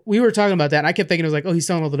 So we were talking about that, and I kept thinking it was like, oh, he's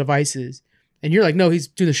selling all the devices. And you're like, no, he's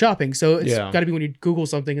doing the shopping. So it's got to be when you Google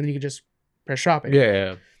something and then you can just press shopping.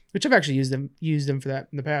 Yeah. Which I've actually used them for that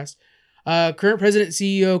in the past. Current president and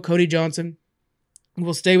CEO Cody Johnson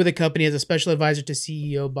will stay with the company as a special advisor to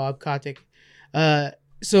CEO Bob Kotick.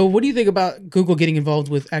 So what do you think about Google getting involved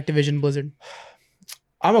with Activision Blizzard?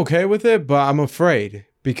 I'm okay with it, but I'm afraid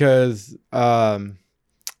because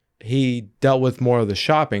he dealt with more of the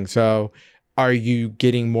shopping. So are you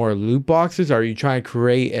getting more loot boxes? Are you trying to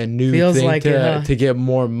create a new thing like to get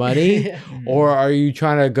more money? Or are you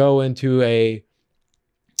trying to go into a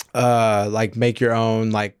like make your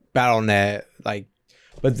own like Battle.net, like,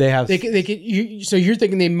 but they have so you're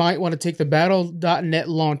thinking they might want to take the Battle.net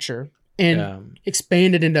launcher and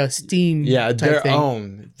expand it into a Steam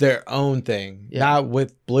their own thing. Not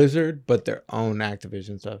with Blizzard, but their own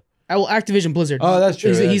Activision stuff. Well, Activision Blizzard. Oh, that's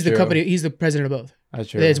true. He's the company. He's the president of both. That's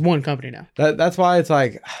true. It's one company now. That's why it's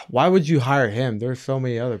like, why would you hire him? There's so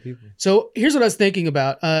many other people. So here's what I was thinking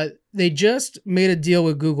about. They just made a deal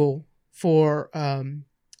with Google for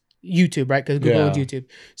YouTube, right? Because Google owns YouTube.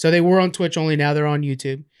 So they were on Twitch only. Now they're on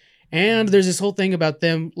YouTube. And there's this whole thing about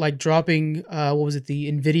them like dropping what was it,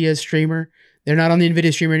 the Nvidia streamer. They're not on the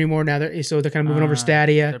Nvidia streamer anymore now. They're kind of moving over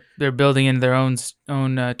Stadia. They're building in their own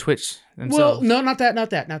Twitch themselves. Well, no, not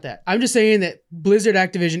that. I'm just saying that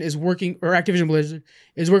Activision Blizzard is working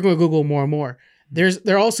with Google more and more.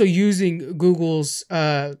 They're also using Google's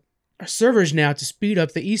servers now to speed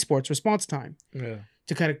up the esports response time. Yeah.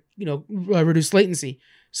 To kind of reduce latency.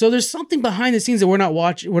 So there's something behind the scenes that we're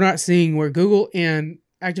not seeing, where Google and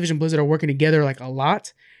Activision Blizzard are working together like a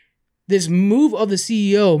lot. This move of the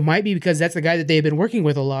CEO might be because that's the guy that they've been working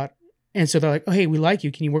with a lot. And so they're like, oh, hey, we like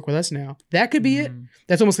you. Can you work with us now? That could be it.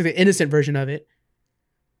 That's almost like the innocent version of it.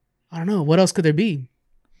 I don't know. What else could there be?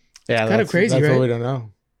 Yeah, it's kind of crazy, that's right? what we don't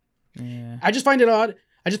know. Yeah. I just find it odd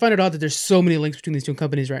that there's so many links between these two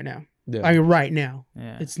companies right now. Yeah. I mean, right now.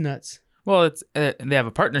 Yeah. It's nuts. Well, it's they have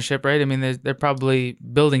a partnership, right? I mean, they're probably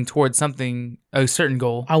building towards something, a certain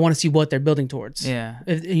goal. I want to see what they're building towards. Yeah.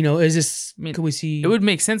 Is this? Could we see? It would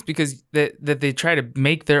make sense because that they try to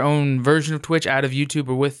make their own version of Twitch out of YouTube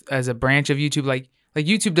or as a branch of YouTube, like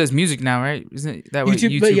YouTube does music now, right? Isn't that what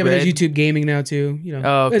YouTube? But there's YouTube gaming now too.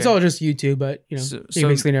 Okay. It's all just YouTube, but they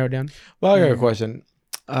basically narrow it down. Well, I got a question.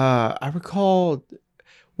 I recall,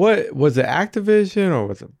 what was it, Activision, or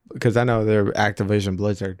was it, because I know they're Activision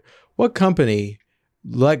Blizzard. What company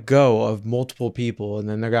let go of multiple people and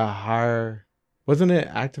then they got to hire? Wasn't it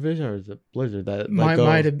Activision or is it Blizzard that let go?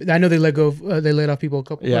 I know they let go of, they laid off people a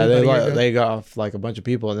couple. Yeah, they got off like a bunch of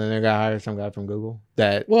people and then they got to hire some guy from Google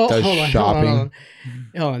that does shopping.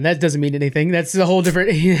 Hold on, that doesn't mean anything. That's a whole different.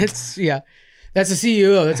 That's a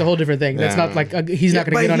CEO. That's a whole different thing. That's not like he's not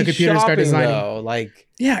going to get on a computer and start designing.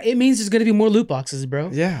 It means there's going to be more loot boxes, bro.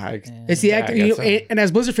 Yeah, it's the and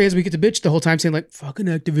as Blizzard fans, we get to bitch the whole time saying like "fucking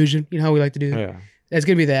Activision." You know how we like to do that. Yeah, it's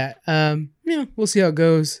going to be that. We'll see how it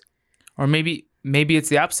goes. Or maybe it's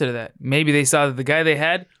the opposite of that. Maybe they saw that the guy they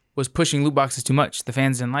had was pushing loot boxes too much. The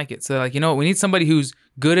fans didn't like it, so they're like, you know what? We need somebody who's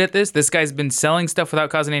good at this. This guy's been selling stuff without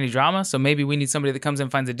causing any drama, so maybe we need somebody that comes in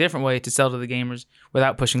and finds a different way to sell to the gamers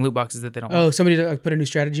without pushing loot boxes that they don't want. Somebody to put a new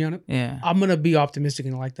strategy on it? Yeah. I'm going to be optimistic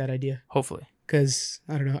and like that idea. Hopefully. Because,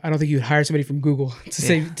 I don't know, I don't think you'd hire somebody from Google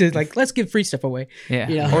to let's give free stuff away.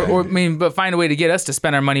 Yeah. But find a way to get us to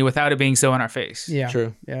spend our money without it being so in our face. Yeah.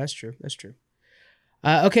 True. Yeah, that's true.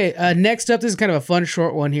 Okay, next up, this is kind of a fun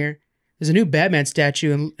short one here. There's a new Batman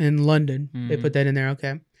statue in London. Mm-hmm. They put that in there.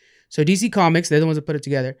 Okay. So DC Comics, they're the ones that put it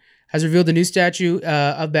together, has revealed a new statue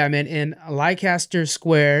of Batman in Leicester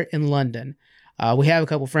Square in London. We have a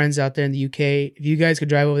couple friends out there in the UK. If you guys could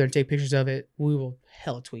drive over there and take pictures of it, we will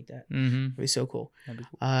hella tweet that. Mm-hmm. It'd be so cool. That'd be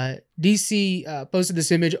cool. DC posted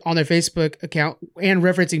this image on their Facebook account and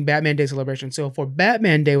referencing Batman Day celebration. So for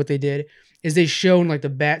Batman Day, what they did is they shown like the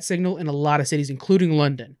bat signal in a lot of cities, including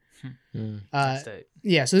London. So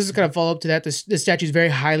this is kind of follow up to that. The statue is very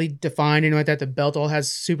highly defined and like that. The belt all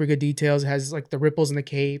has super good details. It has like the ripples in the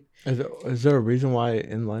cape. Is there a reason why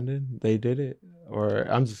in London they did it? Or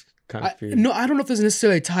I'm just kind of confused. No, I don't know if this is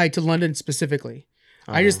necessarily tied to London specifically.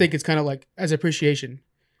 I just think it's kind of like as appreciation.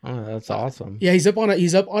 Oh, that's awesome. Yeah, he's up on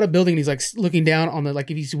a building and he's like looking down on the,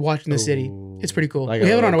 like if he's watching the city. It's pretty cool. Like we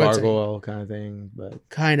have it on our website. Gargoyle kind of thing, but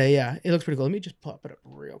kind of, yeah. It looks pretty cool. Let me just pop it up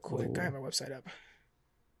real quick. I have our website up.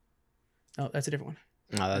 Oh, that's a different one.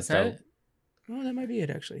 Oh, that's dope. it? Oh, that might be it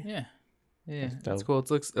actually. Yeah, that's cool. It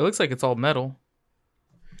looks like it's all metal.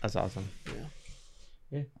 That's awesome.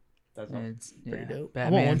 Yeah. That's awesome. It's pretty dope.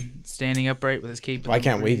 Batman standing upright with his cape. Why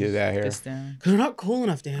can't we do that here? Because we're not cool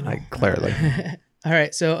enough, Dan. Like, clearly. All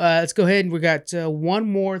right, so let's go ahead. We got one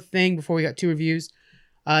more thing before we got two reviews.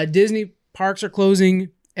 Disney parks are closing,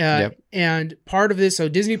 and part of this, so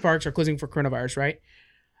Disney parks are closing for coronavirus, right?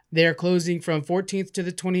 They're closing from 14th to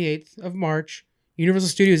the 28th of March. Universal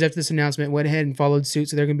Studios, after this announcement, went ahead and followed suit,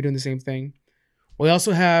 so they're going to be doing the same thing. We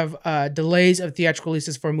also have delays of theatrical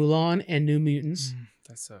releases for Mulan and New Mutants.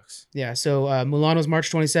 That sucks. Yeah, so Mulan was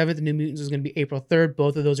March 27th, and New Mutants was going to be April 3rd.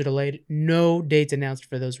 Both of those are delayed. No dates announced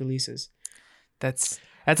for those releases. That's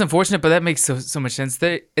unfortunate, but that makes so much sense.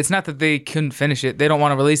 It's not that they couldn't finish it; they don't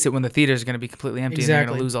want to release it when the theaters are going to be completely empty and they're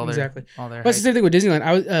going to lose all their all their. That's the same thing with Disneyland.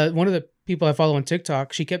 I was one of the people I follow on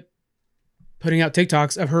TikTok. She kept putting out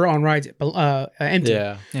TikToks of her on rides empty.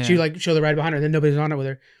 Yeah. She would like show the ride behind her, and then nobody's on it with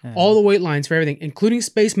her. Yeah. All the wait lines for everything, including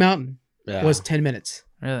Space Mountain, was 10 minutes.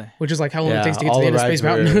 Really? Which is like how long it takes to get to the end of Space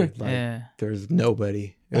Mountain. There's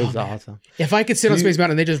nobody. It was awesome. If I could sit on Space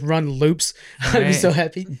Mountain and they just run loops, I'd be so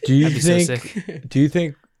happy. Do you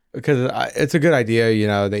think? Because it's a good idea, you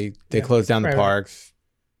know, they close down the parks.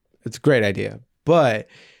 It's a great idea. But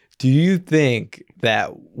do you think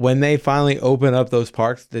that when they finally open up those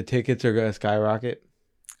parks, the tickets are going to skyrocket?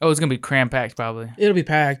 Oh, it's gonna be cram packed probably. It'll be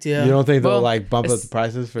packed. Yeah. You don't think they'll Well, like bump up the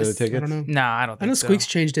prices for the tickets? I don't know. Nah, I don't think I know so. Squeaks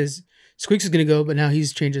changed his. Squeaks is gonna go, but now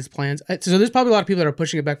he's changed his plans. So there's probably a lot of people that are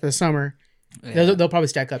pushing it back for the summer. Yeah. They'll probably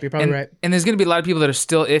stack up. You're probably right. And there's gonna be a lot of people that are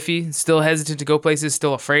still iffy, still hesitant to go places,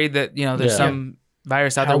 still afraid that there's some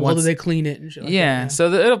virus out How there. well do they clean it? And shit like yeah, that,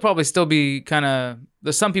 so it'll probably still be kind of.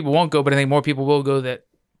 There's some people won't go, but I think more people will go that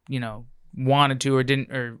wanted to or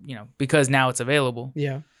didn't, or because now it's available.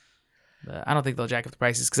 Yeah. But I don't think they'll jack up the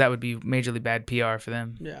prices because that would be majorly bad PR for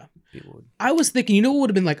them. Yeah. People would. I was thinking, what would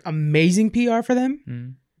have been like amazing PR for them?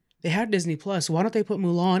 Mm. They had Disney Plus. Why don't they put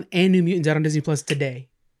Mulan and New Mutants out on Disney Plus today?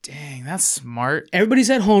 Dang, that's smart.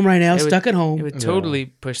 Everybody's at home right now, stuck at home. It would totally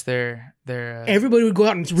push their. Everybody would go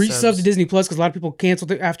out and resub to Disney Plus because a lot of people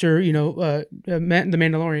canceled it after The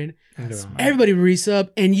Mandalorian. Everybody would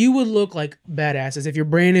resub, and you would look like badasses if your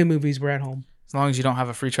brand new movies were at home. As long as you don't have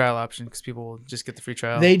a free trial option, because people will just get the free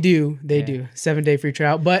trial. They do. 7-day free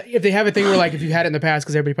trial. But if they have a thing where, like, if you had it in the past,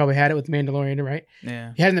 because everybody probably had it with Mandalorian, right?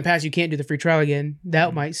 Yeah. If you had it in the past, you can't do the free trial again.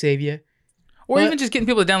 That might save you. Or even just getting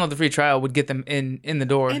people to download the free trial would get them in the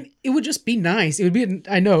door. And it would just be nice. It would be,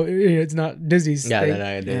 I know, it's not Disney's thing.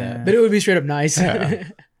 Yeah. But it would be straight up nice. Yeah.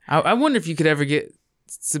 I wonder if you could ever get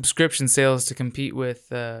subscription sales to compete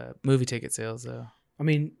with movie ticket sales, though. I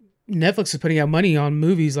mean, Netflix is putting out money on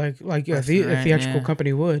movies like a theatrical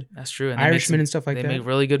company would. That's true. And Irishman and stuff like that. They make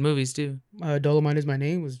really good movies, too. Dolomite Is My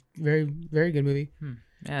Name was very, very good movie.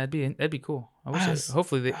 Yeah, that'd be cool. I wish.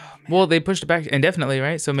 Hopefully they. They pushed it back indefinitely,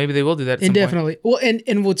 right? So maybe they will do that. Indefinitely. Well,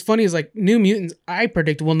 and what's funny is like New Mutants, I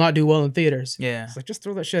predict will not do well in theaters. Yeah. It's like just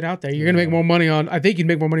throw that shit out there. You're gonna make more money on. I think you'd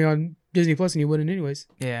make more money on Disney Plus than you would in anyways.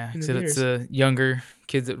 Yeah. So it's younger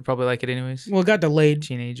kids that would probably like it anyways. Well, it got delayed.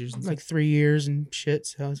 Teenagers. And like 3 years and shit.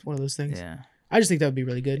 So it's one of those things. Yeah. I just think that would be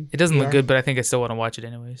really good. It doesn't look good, but I think I still want to watch it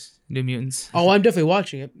anyways. New Mutants. Oh, I'm definitely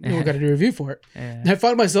watching it. We've got to do a review for it. Yeah. I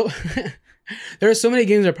find myself. There are so many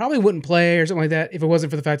games I probably wouldn't play or something like that if it wasn't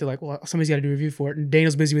for the fact that somebody's got to do a review for it, and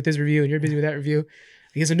Daniel's busy with this review and you're busy with that review.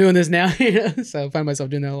 I guess I'm doing this now, so I find myself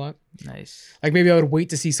doing that a lot. Nice. Like maybe I would wait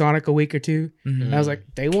to see Sonic a week or two, and I was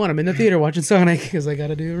like, day one, I'm in the theater watching Sonic because I got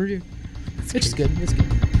to do a review. Which is good. It's good.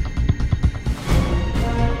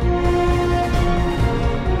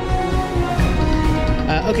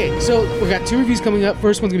 Okay, so we got 2 reviews coming up.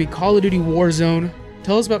 First one's gonna be Call of Duty Warzone.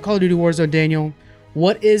 Tell us about Call of Duty Warzone, Daniel.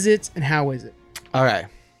 What is it and how is it? All right.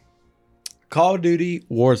 Call of Duty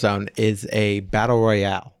Warzone is a battle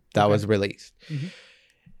royale that was released.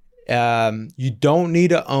 You don't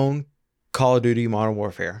need to own Call of Duty Modern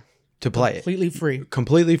Warfare to play Completely free.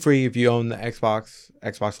 Completely free if you own the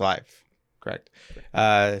Xbox Live. Correct.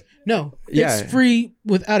 No, yeah. it's free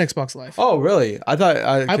without Xbox Live. Oh, really? I thought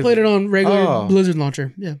I played it on regular Blizzard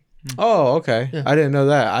launcher. Yeah. Oh, okay. Yeah. I didn't know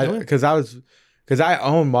that. Because I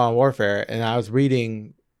own Modern Warfare and I was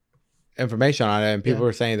reading information on it and people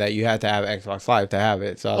were saying that you had to have Xbox Live to have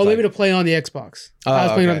it. So maybe to play on the Xbox. I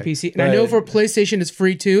was playing on the PC. And I know for PlayStation it's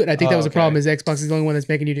free too. And I think that was the problem is Xbox is the only one that's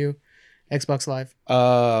making you do Xbox Live.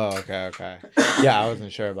 Oh, okay. Yeah, I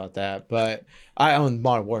wasn't sure about that. But I own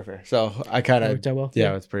Modern Warfare. So I kind of...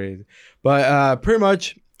 Yeah, it's pretty easy. But pretty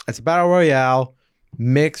much it's a battle royale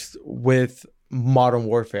mixed with Modern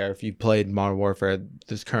Warfare. If you played Modern Warfare,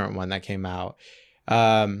 this current one that came out,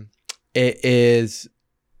 there's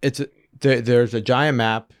a giant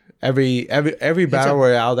map. Every battle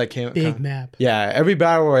royale that map. Yeah, every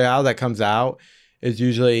battle royale that comes out is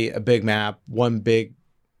usually a big map, one big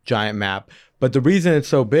giant map. But the reason it's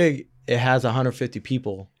so big, it has 150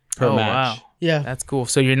 people per match. Wow. Yeah, that's cool.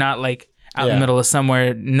 So you're not like out in the middle of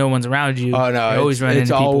somewhere, no one's around you. Oh no, you're always running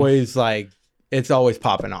into people. Always like. It's always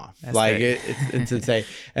popping off. That's like it's insane.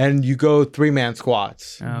 And you go 3-man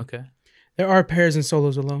squads. Oh, okay. There are pairs and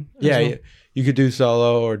solos alone. Yeah, you could do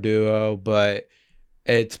solo or duo, but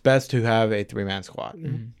it's best to have a 3-man squad.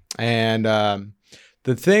 Mm-hmm. And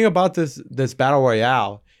the thing about this battle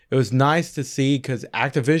royale, it was nice to see because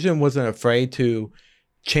Activision wasn't afraid to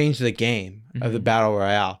change the game of the battle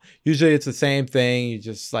royale. Usually it's the same thing. You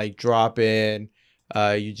just like drop in,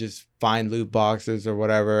 you just find loot boxes or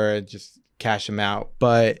whatever and just cash them out.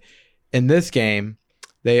 But in this game,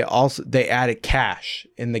 they added cash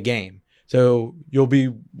in the game. So you'll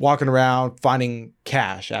be walking around finding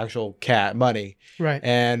cash, actual money. Right.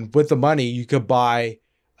 And with the money, you could buy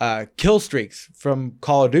kill streaks from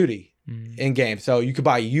Call of Duty in game. So you could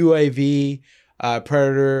buy UAV,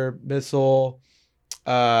 Predator missile,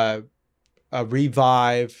 a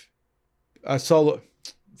revive, a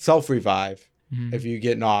self-revive if you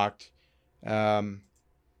get knocked.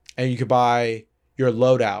 And you could buy your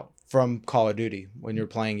loadout from Call of Duty when you're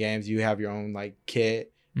playing games. You have your own like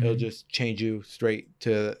kit It'll just change you straight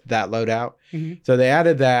to that loadout. Mm-hmm. So they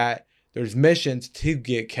added that. There's missions to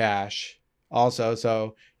get cash also.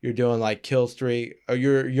 So you're doing like kill streak, or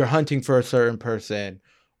you're hunting for a certain person,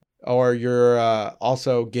 or you're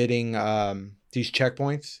also getting these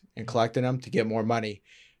checkpoints and collecting them to get more money.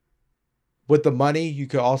 With the money, you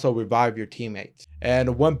could also revive your teammates.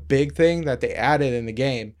 And one big thing that they added in the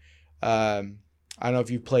game, I don't know if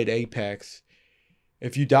you've played Apex.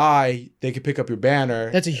 If you die, they could pick up your banner.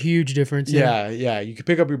 That's a huge difference. Yeah. You could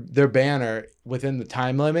pick up their banner within the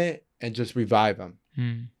time limit and just revive them.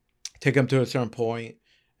 Take them to a certain point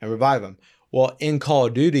and revive them. Well, in Call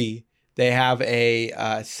of Duty, they have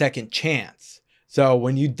a second chance. So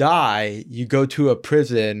when you die, you go to a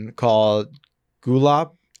prison called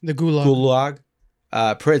Gulag. The Gulag.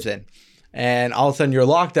 Prison. And all of a sudden you're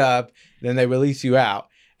locked up. Then they release you out.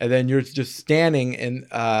 And then you're just standing in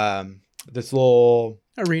this little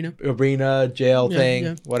arena jail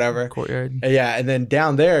thing, whatever. Courtyard. And then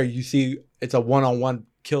down there, you see it's a one-on-one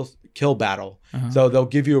kill battle. So they'll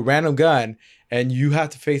give you a random gun. And you have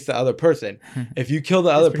to face the other person. If you kill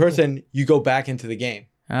the other person, cool. You go back into the game.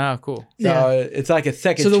 Oh, cool. So it's like a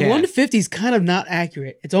second chance. So the 150 is kind of not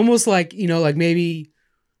accurate. It's almost like, like maybe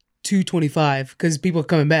 225 because people are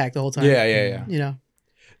coming back the whole time. Yeah.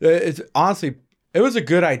 It's honestly, it was a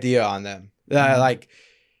good idea on them. Like,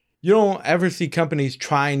 you don't ever see companies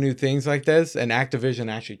trying new things like this, and Activision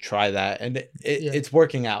actually tried that, and it's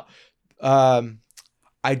working out.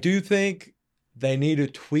 I do think they need to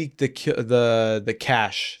tweak the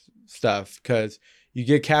cash stuff because you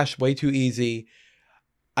get cash way too easy.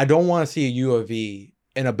 I don't want to see a UAV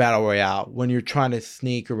in a battle royale when you're trying to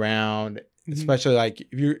sneak around, especially like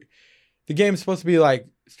if the game's supposed to be like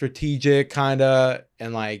strategic kind of,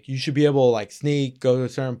 and like you should be able to like sneak, go to a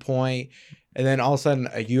certain point, and then all of a sudden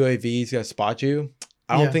a UAV is gonna spot you.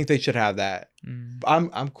 I don't think they should have that.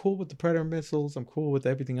 I'm cool with the Predator missiles. I'm cool with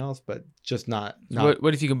everything else, but just not.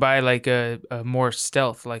 What if you can buy like a more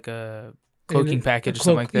stealth, like a cloaking package or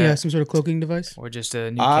something like that? Yeah, some sort of cloaking device. Or just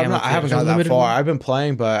a new camera. I haven't gone that far. I've been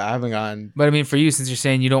playing, but I haven't gone. But I mean, for you, since you're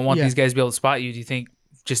saying you don't want these guys to be able to spot you, do you think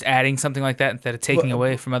just adding something like that instead of taking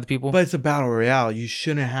away from other people? But it's a battle royale. You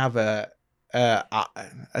shouldn't have a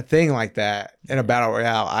thing like that in a battle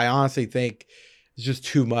royale. I honestly think it's just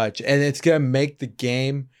too much, and it's gonna make the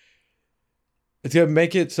game. It's gonna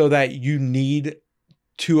make it so that you need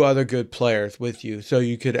two other good players with you, so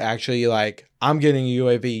you could actually like, I'm getting a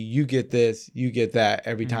UAV, you get this, you get that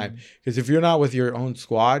every time. Because if you're not with your own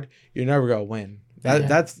squad, you're never gonna win.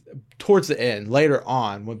 That's towards the end. Later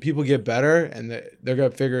on, when people get better and they're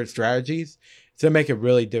gonna figure out strategies, it's gonna make it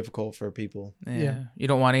really difficult for people. Yeah. You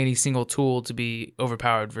don't want any single tool to be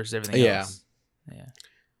overpowered versus everything else. Yeah.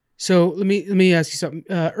 So let me ask you something.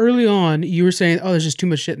 Early on, you were saying, "Oh, there's just too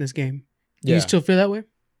much shit in this game." Do you still feel that way?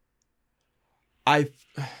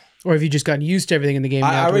 Or have you just gotten used to everything in the game?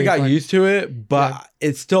 I already got used to it, but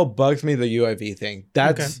it still bugs me, the UAV thing.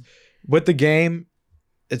 That's with the game.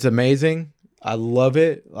 It's amazing. I love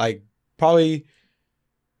it. Like, probably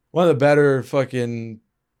one of the better fucking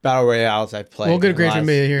battle royales I've played. We'll get a grade from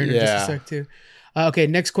me here in just a sec too. Okay,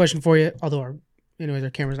 next question for you. Although our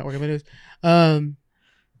camera's not working, but anyways.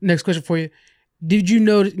 Next question for you. Did you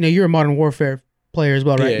notice? Now you're a Modern Warfare player as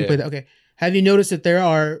well, right? You play that. Okay. Have you noticed that there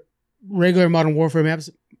are regular Modern Warfare maps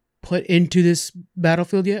put into this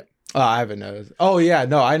Battlefield yet? I haven't noticed. Oh yeah,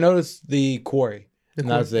 no, I noticed the quarry.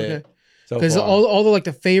 That's it. Okay. Because all the like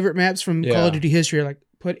the favorite maps from Call of Duty history are like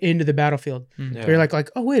put into the Battlefield. They're like,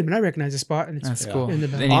 oh wait a minute, I recognize the spot, and it's that's cool. In the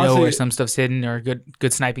then you know where some stuff's hidden or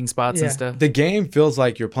good sniping spots and stuff. The game feels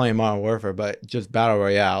like you're playing Modern Warfare, but just Battle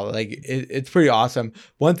Royale. Like it's pretty awesome.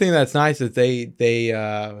 One thing that's nice is they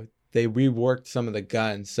reworked some of the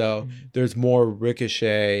guns, so there's more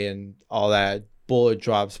ricochet and all that. Bullet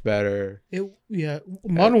drops better.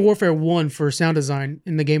 Modern Warfare won for sound design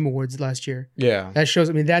in the Game Awards last year. Yeah, that shows.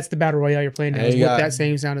 I mean, that's the battle royale you're playing now with that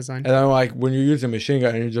same sound design. And then, like, when you're using a machine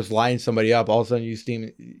gun and you're just lighting somebody up, all of a sudden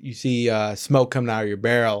you see smoke coming out of your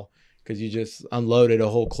barrel because you just unloaded a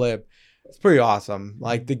whole clip. It's pretty awesome.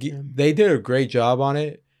 Like they did a great job on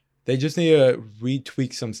it. They just need to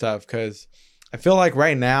retweak some stuff because I feel like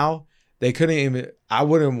right now they couldn't even. I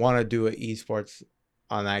wouldn't want to do an esports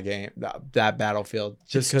on that game, that Battlefield.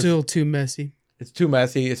 Just it's still too messy. It's too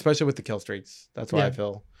messy, especially with the kill streaks. That's what I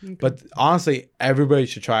feel. Okay. But honestly, everybody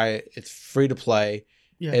should try it. It's free to play.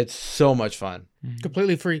 Yeah. It's so much fun.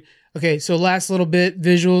 Completely free. Okay, so last little bit,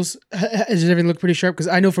 visuals. Does everything look pretty sharp? Because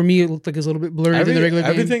I know for me, it looked like it's a little bit blurry than the regular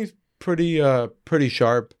game. Everything's pretty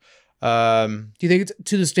sharp. Do you think it's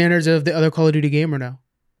to the standards of the other Call of Duty game or no?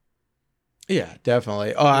 Yeah,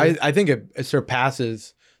 definitely. Oh, I think it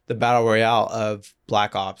surpasses the battle royale of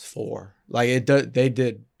Black Ops 4. Like they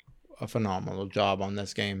did a phenomenal job on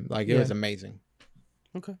this game. Like it was amazing.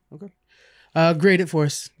 Okay. Grade it for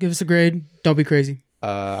us. Give us a grade. Don't be crazy.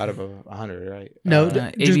 Out of 100, right? No,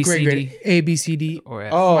 just grade. A, B, C, D. Or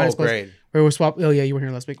F. Oh, grade. Or we're swap. Oh yeah, you were here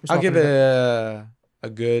last week. I'll give it a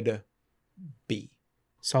good B.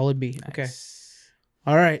 Solid B. Nice. Okay.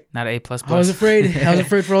 All right. Not A++. I was afraid.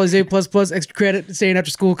 For all these A++ extra credit staying after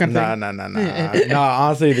school kind of thing. No,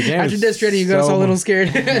 honestly, the game after Death Stranding, you got us all a little scared.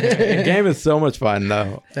 The game is so much fun,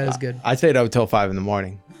 though. That is good. I stayed up until 5 in the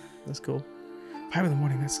morning. That's cool. 5 in the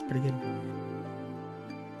morning. That's pretty good.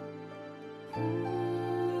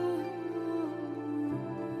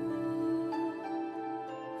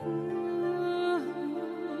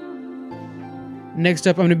 Next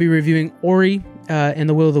up, I'm going to be reviewing Ori and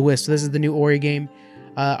the Will of the Wisp. So this is the new Ori game.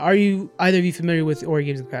 Are you either of you familiar with Ori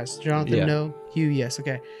games in the past? Jonathan, no. Hugh, yes.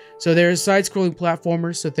 Okay. So there's side-scrolling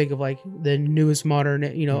platformers. So think of like the newest modern,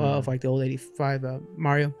 of like the old 85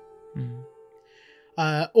 Mario.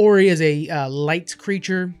 Ori is a light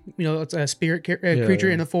creature. It's a spirit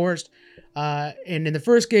creature in the forest. And in the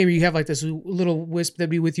first game, you have like this little wisp that'd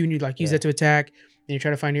be with you, and you'd like use that to attack, and you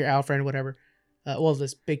try to find your owl friend, whatever.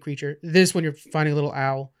 This big creature. This one, you're finding a little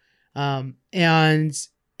owl. And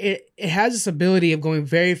it has this ability of going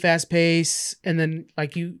very fast pace, and then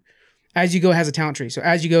as you go, it has a talent tree. So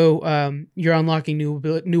as you go, you're unlocking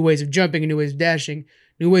new ways of jumping, and new ways of dashing,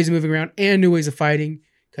 new ways of moving around, and new ways of fighting,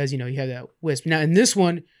 because you have that wisp. Now in this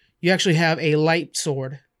one, you actually have a light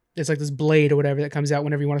sword. It's like this blade or whatever that comes out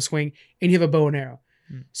whenever you want to swing, and you have a bow and arrow.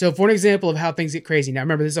 So for an example of how things get crazy, now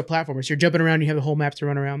remember, this is a platformer, so you're jumping around, you have the whole map to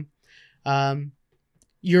run around.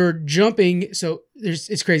 You're jumping, so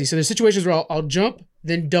it's crazy. So there's situations where I'll jump,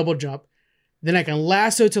 then double jump, then I can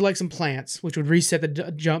lasso to like some plants, which would reset the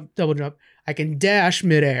double jump. I can dash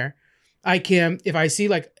midair. I can, if I see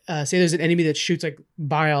like, say there's an enemy that shoots like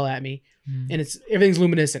bile at me, and everything's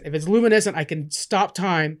luminescent. If it's luminescent, I can stop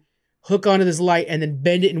time, hook onto this light, and then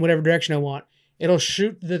bend it in whatever direction I want. It'll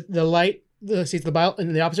shoot the light, the bile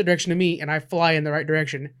in the opposite direction of me, and I fly in the right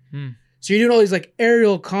direction. So you're doing all these like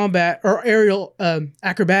aerial combat or aerial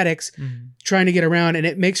acrobatics, trying to get around, and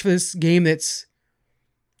it makes for this game that's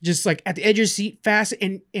just like at the edge of your seat, fast.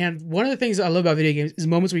 And one of the things I love about video games is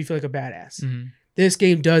moments where you feel like a badass. This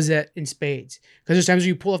game does that in spades, because there's times where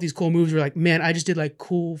you pull off these cool moves. Where you're like, man, I just did like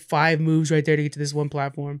cool 5 moves right there to get to this one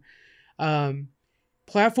platform.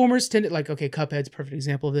 Platformers tend to Cuphead's a perfect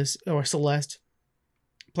example of this, or Celeste.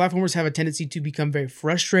 Platformers have a tendency to become very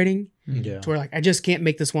frustrating. To where like, I just can't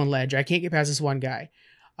make this one ledge. I can't get past this one guy.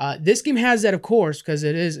 This game has that, of course, because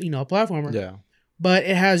it is, a platformer. Yeah. But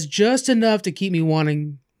it has just enough to keep me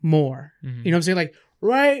wanting more. You know what I'm saying? Like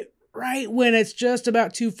right when it's just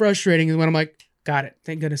about too frustrating is when I'm like, got it.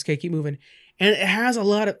 Thank goodness. Okay, keep moving. And it has a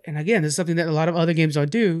lot of, and again, this is something that a lot of other games don't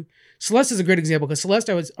do. Celeste is a great example, because Celeste,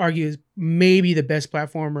 I would argue, is maybe the best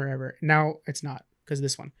platformer ever. Now it's not, because of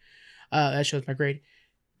this one. That shows my grade.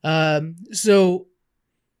 So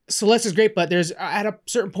Celeste is great, but there's at a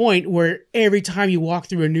certain point where every time you walk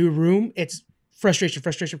through a new room, it's frustration.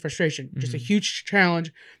 Just a huge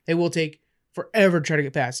challenge that will take forever to try to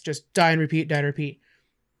get past. Just die and repeat.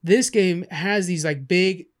 This game has these like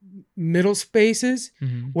big middle spaces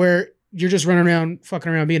where you're just running around,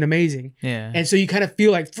 fucking around, being amazing. Yeah. And so you kind of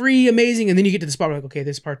feel like free, amazing, and then you get to the spot where like, okay,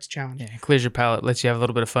 this part's a challenge. Yeah, clears your palate, lets you have a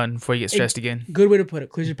little bit of fun before you get stressed again. Good way to put it,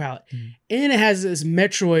 clears your palate. And it has this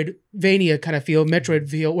Metroidvania kind of feel,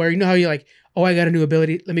 where you know how you're like, oh, I got a new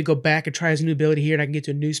ability, let me go back and try this new ability here, and I can get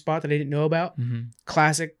to a new spot that I didn't know about.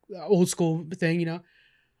 Classic, old school thing,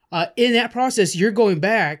 in that process, you're going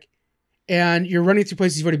back, and you're running through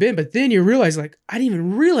places you've already been, but then you realize, like, I didn't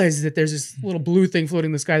even realize that there's this little blue thing floating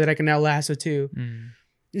in the sky that I can now lasso to.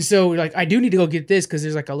 And so, like, I do need to go get this because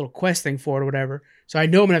there's like a little quest thing for it or whatever. So I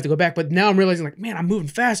know I'm gonna have to go back, but now I'm realizing, like, man, I'm moving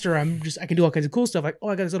faster. I can do all kinds of cool stuff. Like, oh,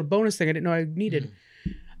 I got this little bonus thing I didn't know I needed.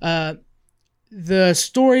 The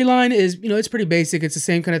storyline is, it's pretty basic. It's the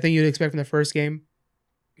same kind of thing you'd expect from the first game.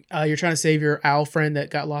 You're trying to save your owl friend that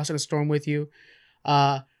got lost in a storm with you.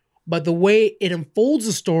 But the way it unfolds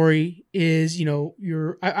the story is,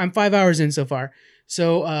 I'm 5 hours in so far.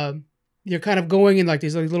 So you're kind of going in like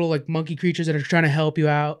these little like monkey creatures that are trying to help you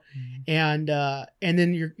out. And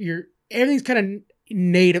then you're everything's kind of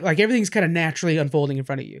native, like everything's kind of naturally unfolding in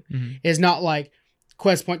front of you. It's not like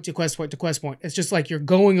quest point to quest point to quest point. It's just like you're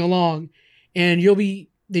going along, and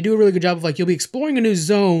they do a really good job of like, you'll be exploring a new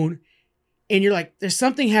zone, and you're like, there's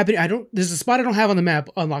something happening. There's a spot I don't have on the map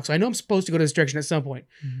unlocked. So I know I'm supposed to go to this direction at some point.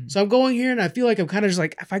 So I'm going here, and I feel like I'm kind of just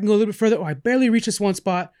like, if I can go a little bit further, I barely reach this one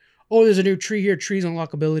spot. Oh, there's a new tree here. Trees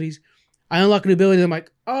unlock abilities. I unlock an ability, and I'm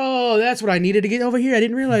like, oh, that's what I needed to get over here. I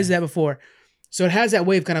didn't realize that before. So it has that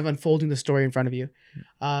way of kind of unfolding the story in front of you.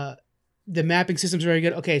 The mapping system's very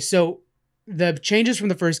good. Okay, so the changes from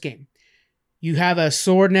the first game. You have a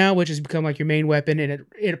sword now, which has become like your main weapon, and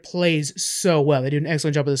it plays so well. They do an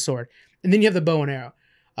excellent job with the sword. And then you have the bow and arrow.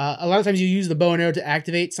 A lot of times you use the bow and arrow to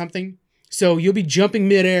activate something. So you'll be jumping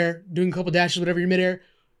midair, doing a couple dashes, whatever you're midair,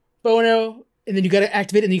 bow and arrow, and then you got to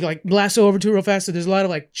activate it, and you can like lasso over to it real fast. So there's a lot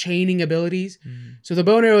of like chaining abilities. So the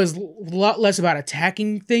bow and arrow is a lot less about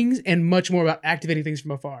attacking things and much more about activating things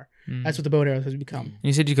from afar. That's what the bow and arrow has become.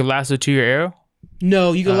 You said you could lasso to your arrow?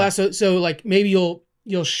 No, you can lasso. So like maybe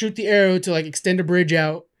you'll shoot the arrow to like extend a bridge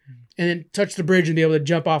out, and then touch the bridge and be able to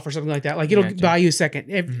jump off or something like that. Like it'll buy you a second.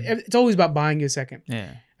 It's always about buying you a second.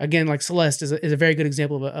 Yeah. Again, like Celeste is a very good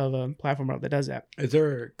example of a platformer that does that. Is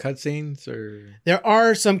there cutscenes or? There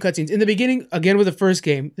are some cutscenes in the beginning. Again, with the first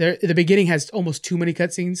game, the beginning has almost too many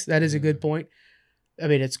cutscenes. That is a good point. I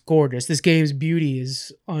mean, it's gorgeous. This game's beauty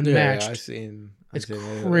is unmatched. Yeah, I've seen. It's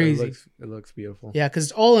crazy. It looks beautiful. Yeah, because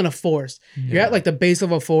it's all in a forest. You're at like the base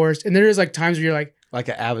of a forest, and there's like times where you're like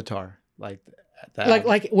an avatar, like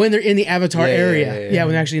when they're in the Avatar area. Yeah,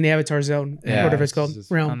 when they're actually in the Avatar zone, whatever it's called,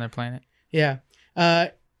 realm on their planet. Yeah,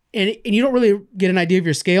 and you don't really get an idea of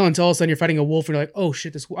your scale until all of a sudden you're fighting a wolf, and you're like, oh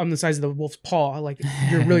shit, I'm the size of the wolf's paw. Like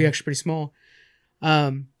you're really actually pretty small.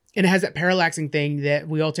 And it has that parallaxing thing that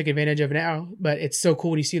we all take advantage of now, but it's so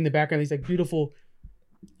cool when you see in the background these like beautiful.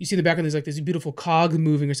 You see in the background there's like this beautiful cog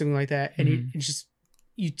moving or something like that, and it's just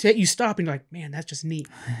you stop and you're like, man, that's just neat.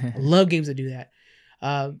 I love games that do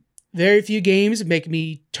that. Very few games make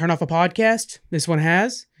me turn off a podcast. This one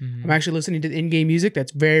has. I'm actually listening to the in-game music.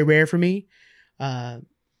 That's very rare for me, and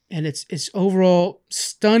it's overall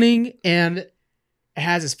stunning, and it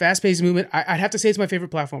has this fast-paced movement. I'd have to say it's my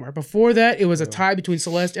favorite platformer. Before that, it was a tie between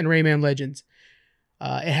Celeste and Rayman Legends.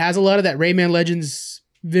 It has a lot of that Rayman Legends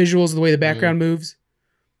visuals, the way the background moves.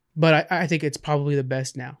 But I think it's probably the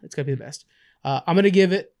best now. It's going to be the best. I'm going to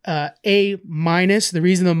give it A-. The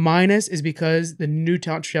reason the minus is because the new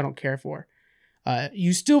talent tree I don't care for.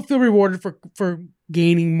 You still feel rewarded for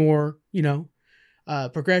gaining more,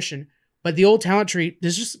 progression. But the old talent tree,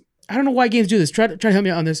 there's just, I don't know why games do this. Try to help me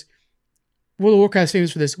out on this. World of Warcraft is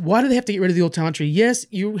famous for this. Why do they have to get rid of the old talent tree? Yes,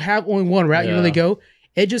 you have only one route you really go.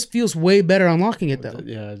 It just feels way better unlocking it, though.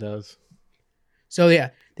 Yeah, it does. So, yeah.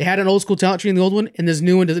 They had an old school talent tree in the old one, and this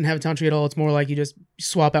new one doesn't have a talent tree at all. It's more like you just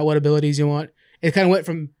swap out what abilities you want. It kind of went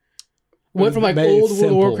from like old World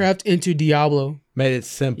of Warcraft into Diablo. Made it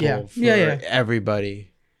simple for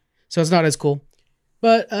everybody. So it's not as cool.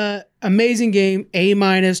 But amazing game, A-.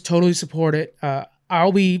 Totally support it.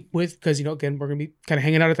 I'll be because again we're gonna be kind of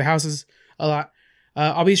hanging out at the houses a lot.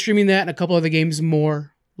 I'll be streaming that and a couple other games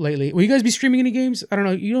more lately. Will you guys be streaming any games? I don't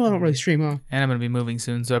know. I don't really stream, huh? And I'm gonna be moving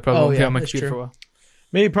soon, so I probably won't be on my computer for a while.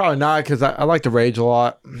 Maybe probably not because I like to rage a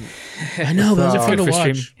lot. I know, but those are fun to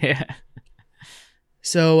watch. Stream. Yeah.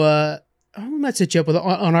 So we might set you up with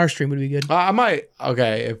on our stream would be good. I might.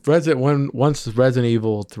 Okay, if once Resident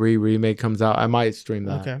Evil 3 remake comes out, I might stream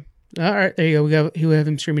that. Okay. All right, there you go. We have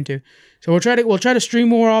him streaming too. So we'll try to stream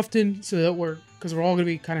more often so that because we're all gonna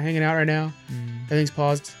be kind of hanging out right now. Everything's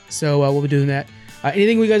paused, so we'll be doing that.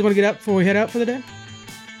 Anything you guys want to get up before we head out for the day?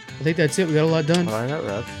 I think that's it. We got a lot done. All right,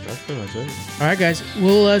 that's pretty much it. All right, guys.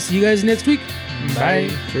 We'll see you guys next week. Bye.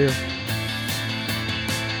 See ya.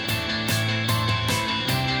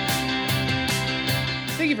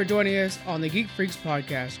 Thank you for joining us on the Geek Freaks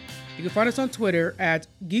podcast. You can find us on Twitter at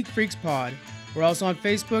Geek Freaks Pod. We're also on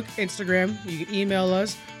Facebook, Instagram. You can email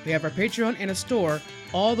us. We have our Patreon and a store.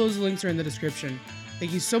 All those links are in the description.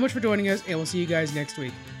 Thank you so much for joining us, and we'll see you guys next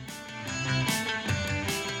week.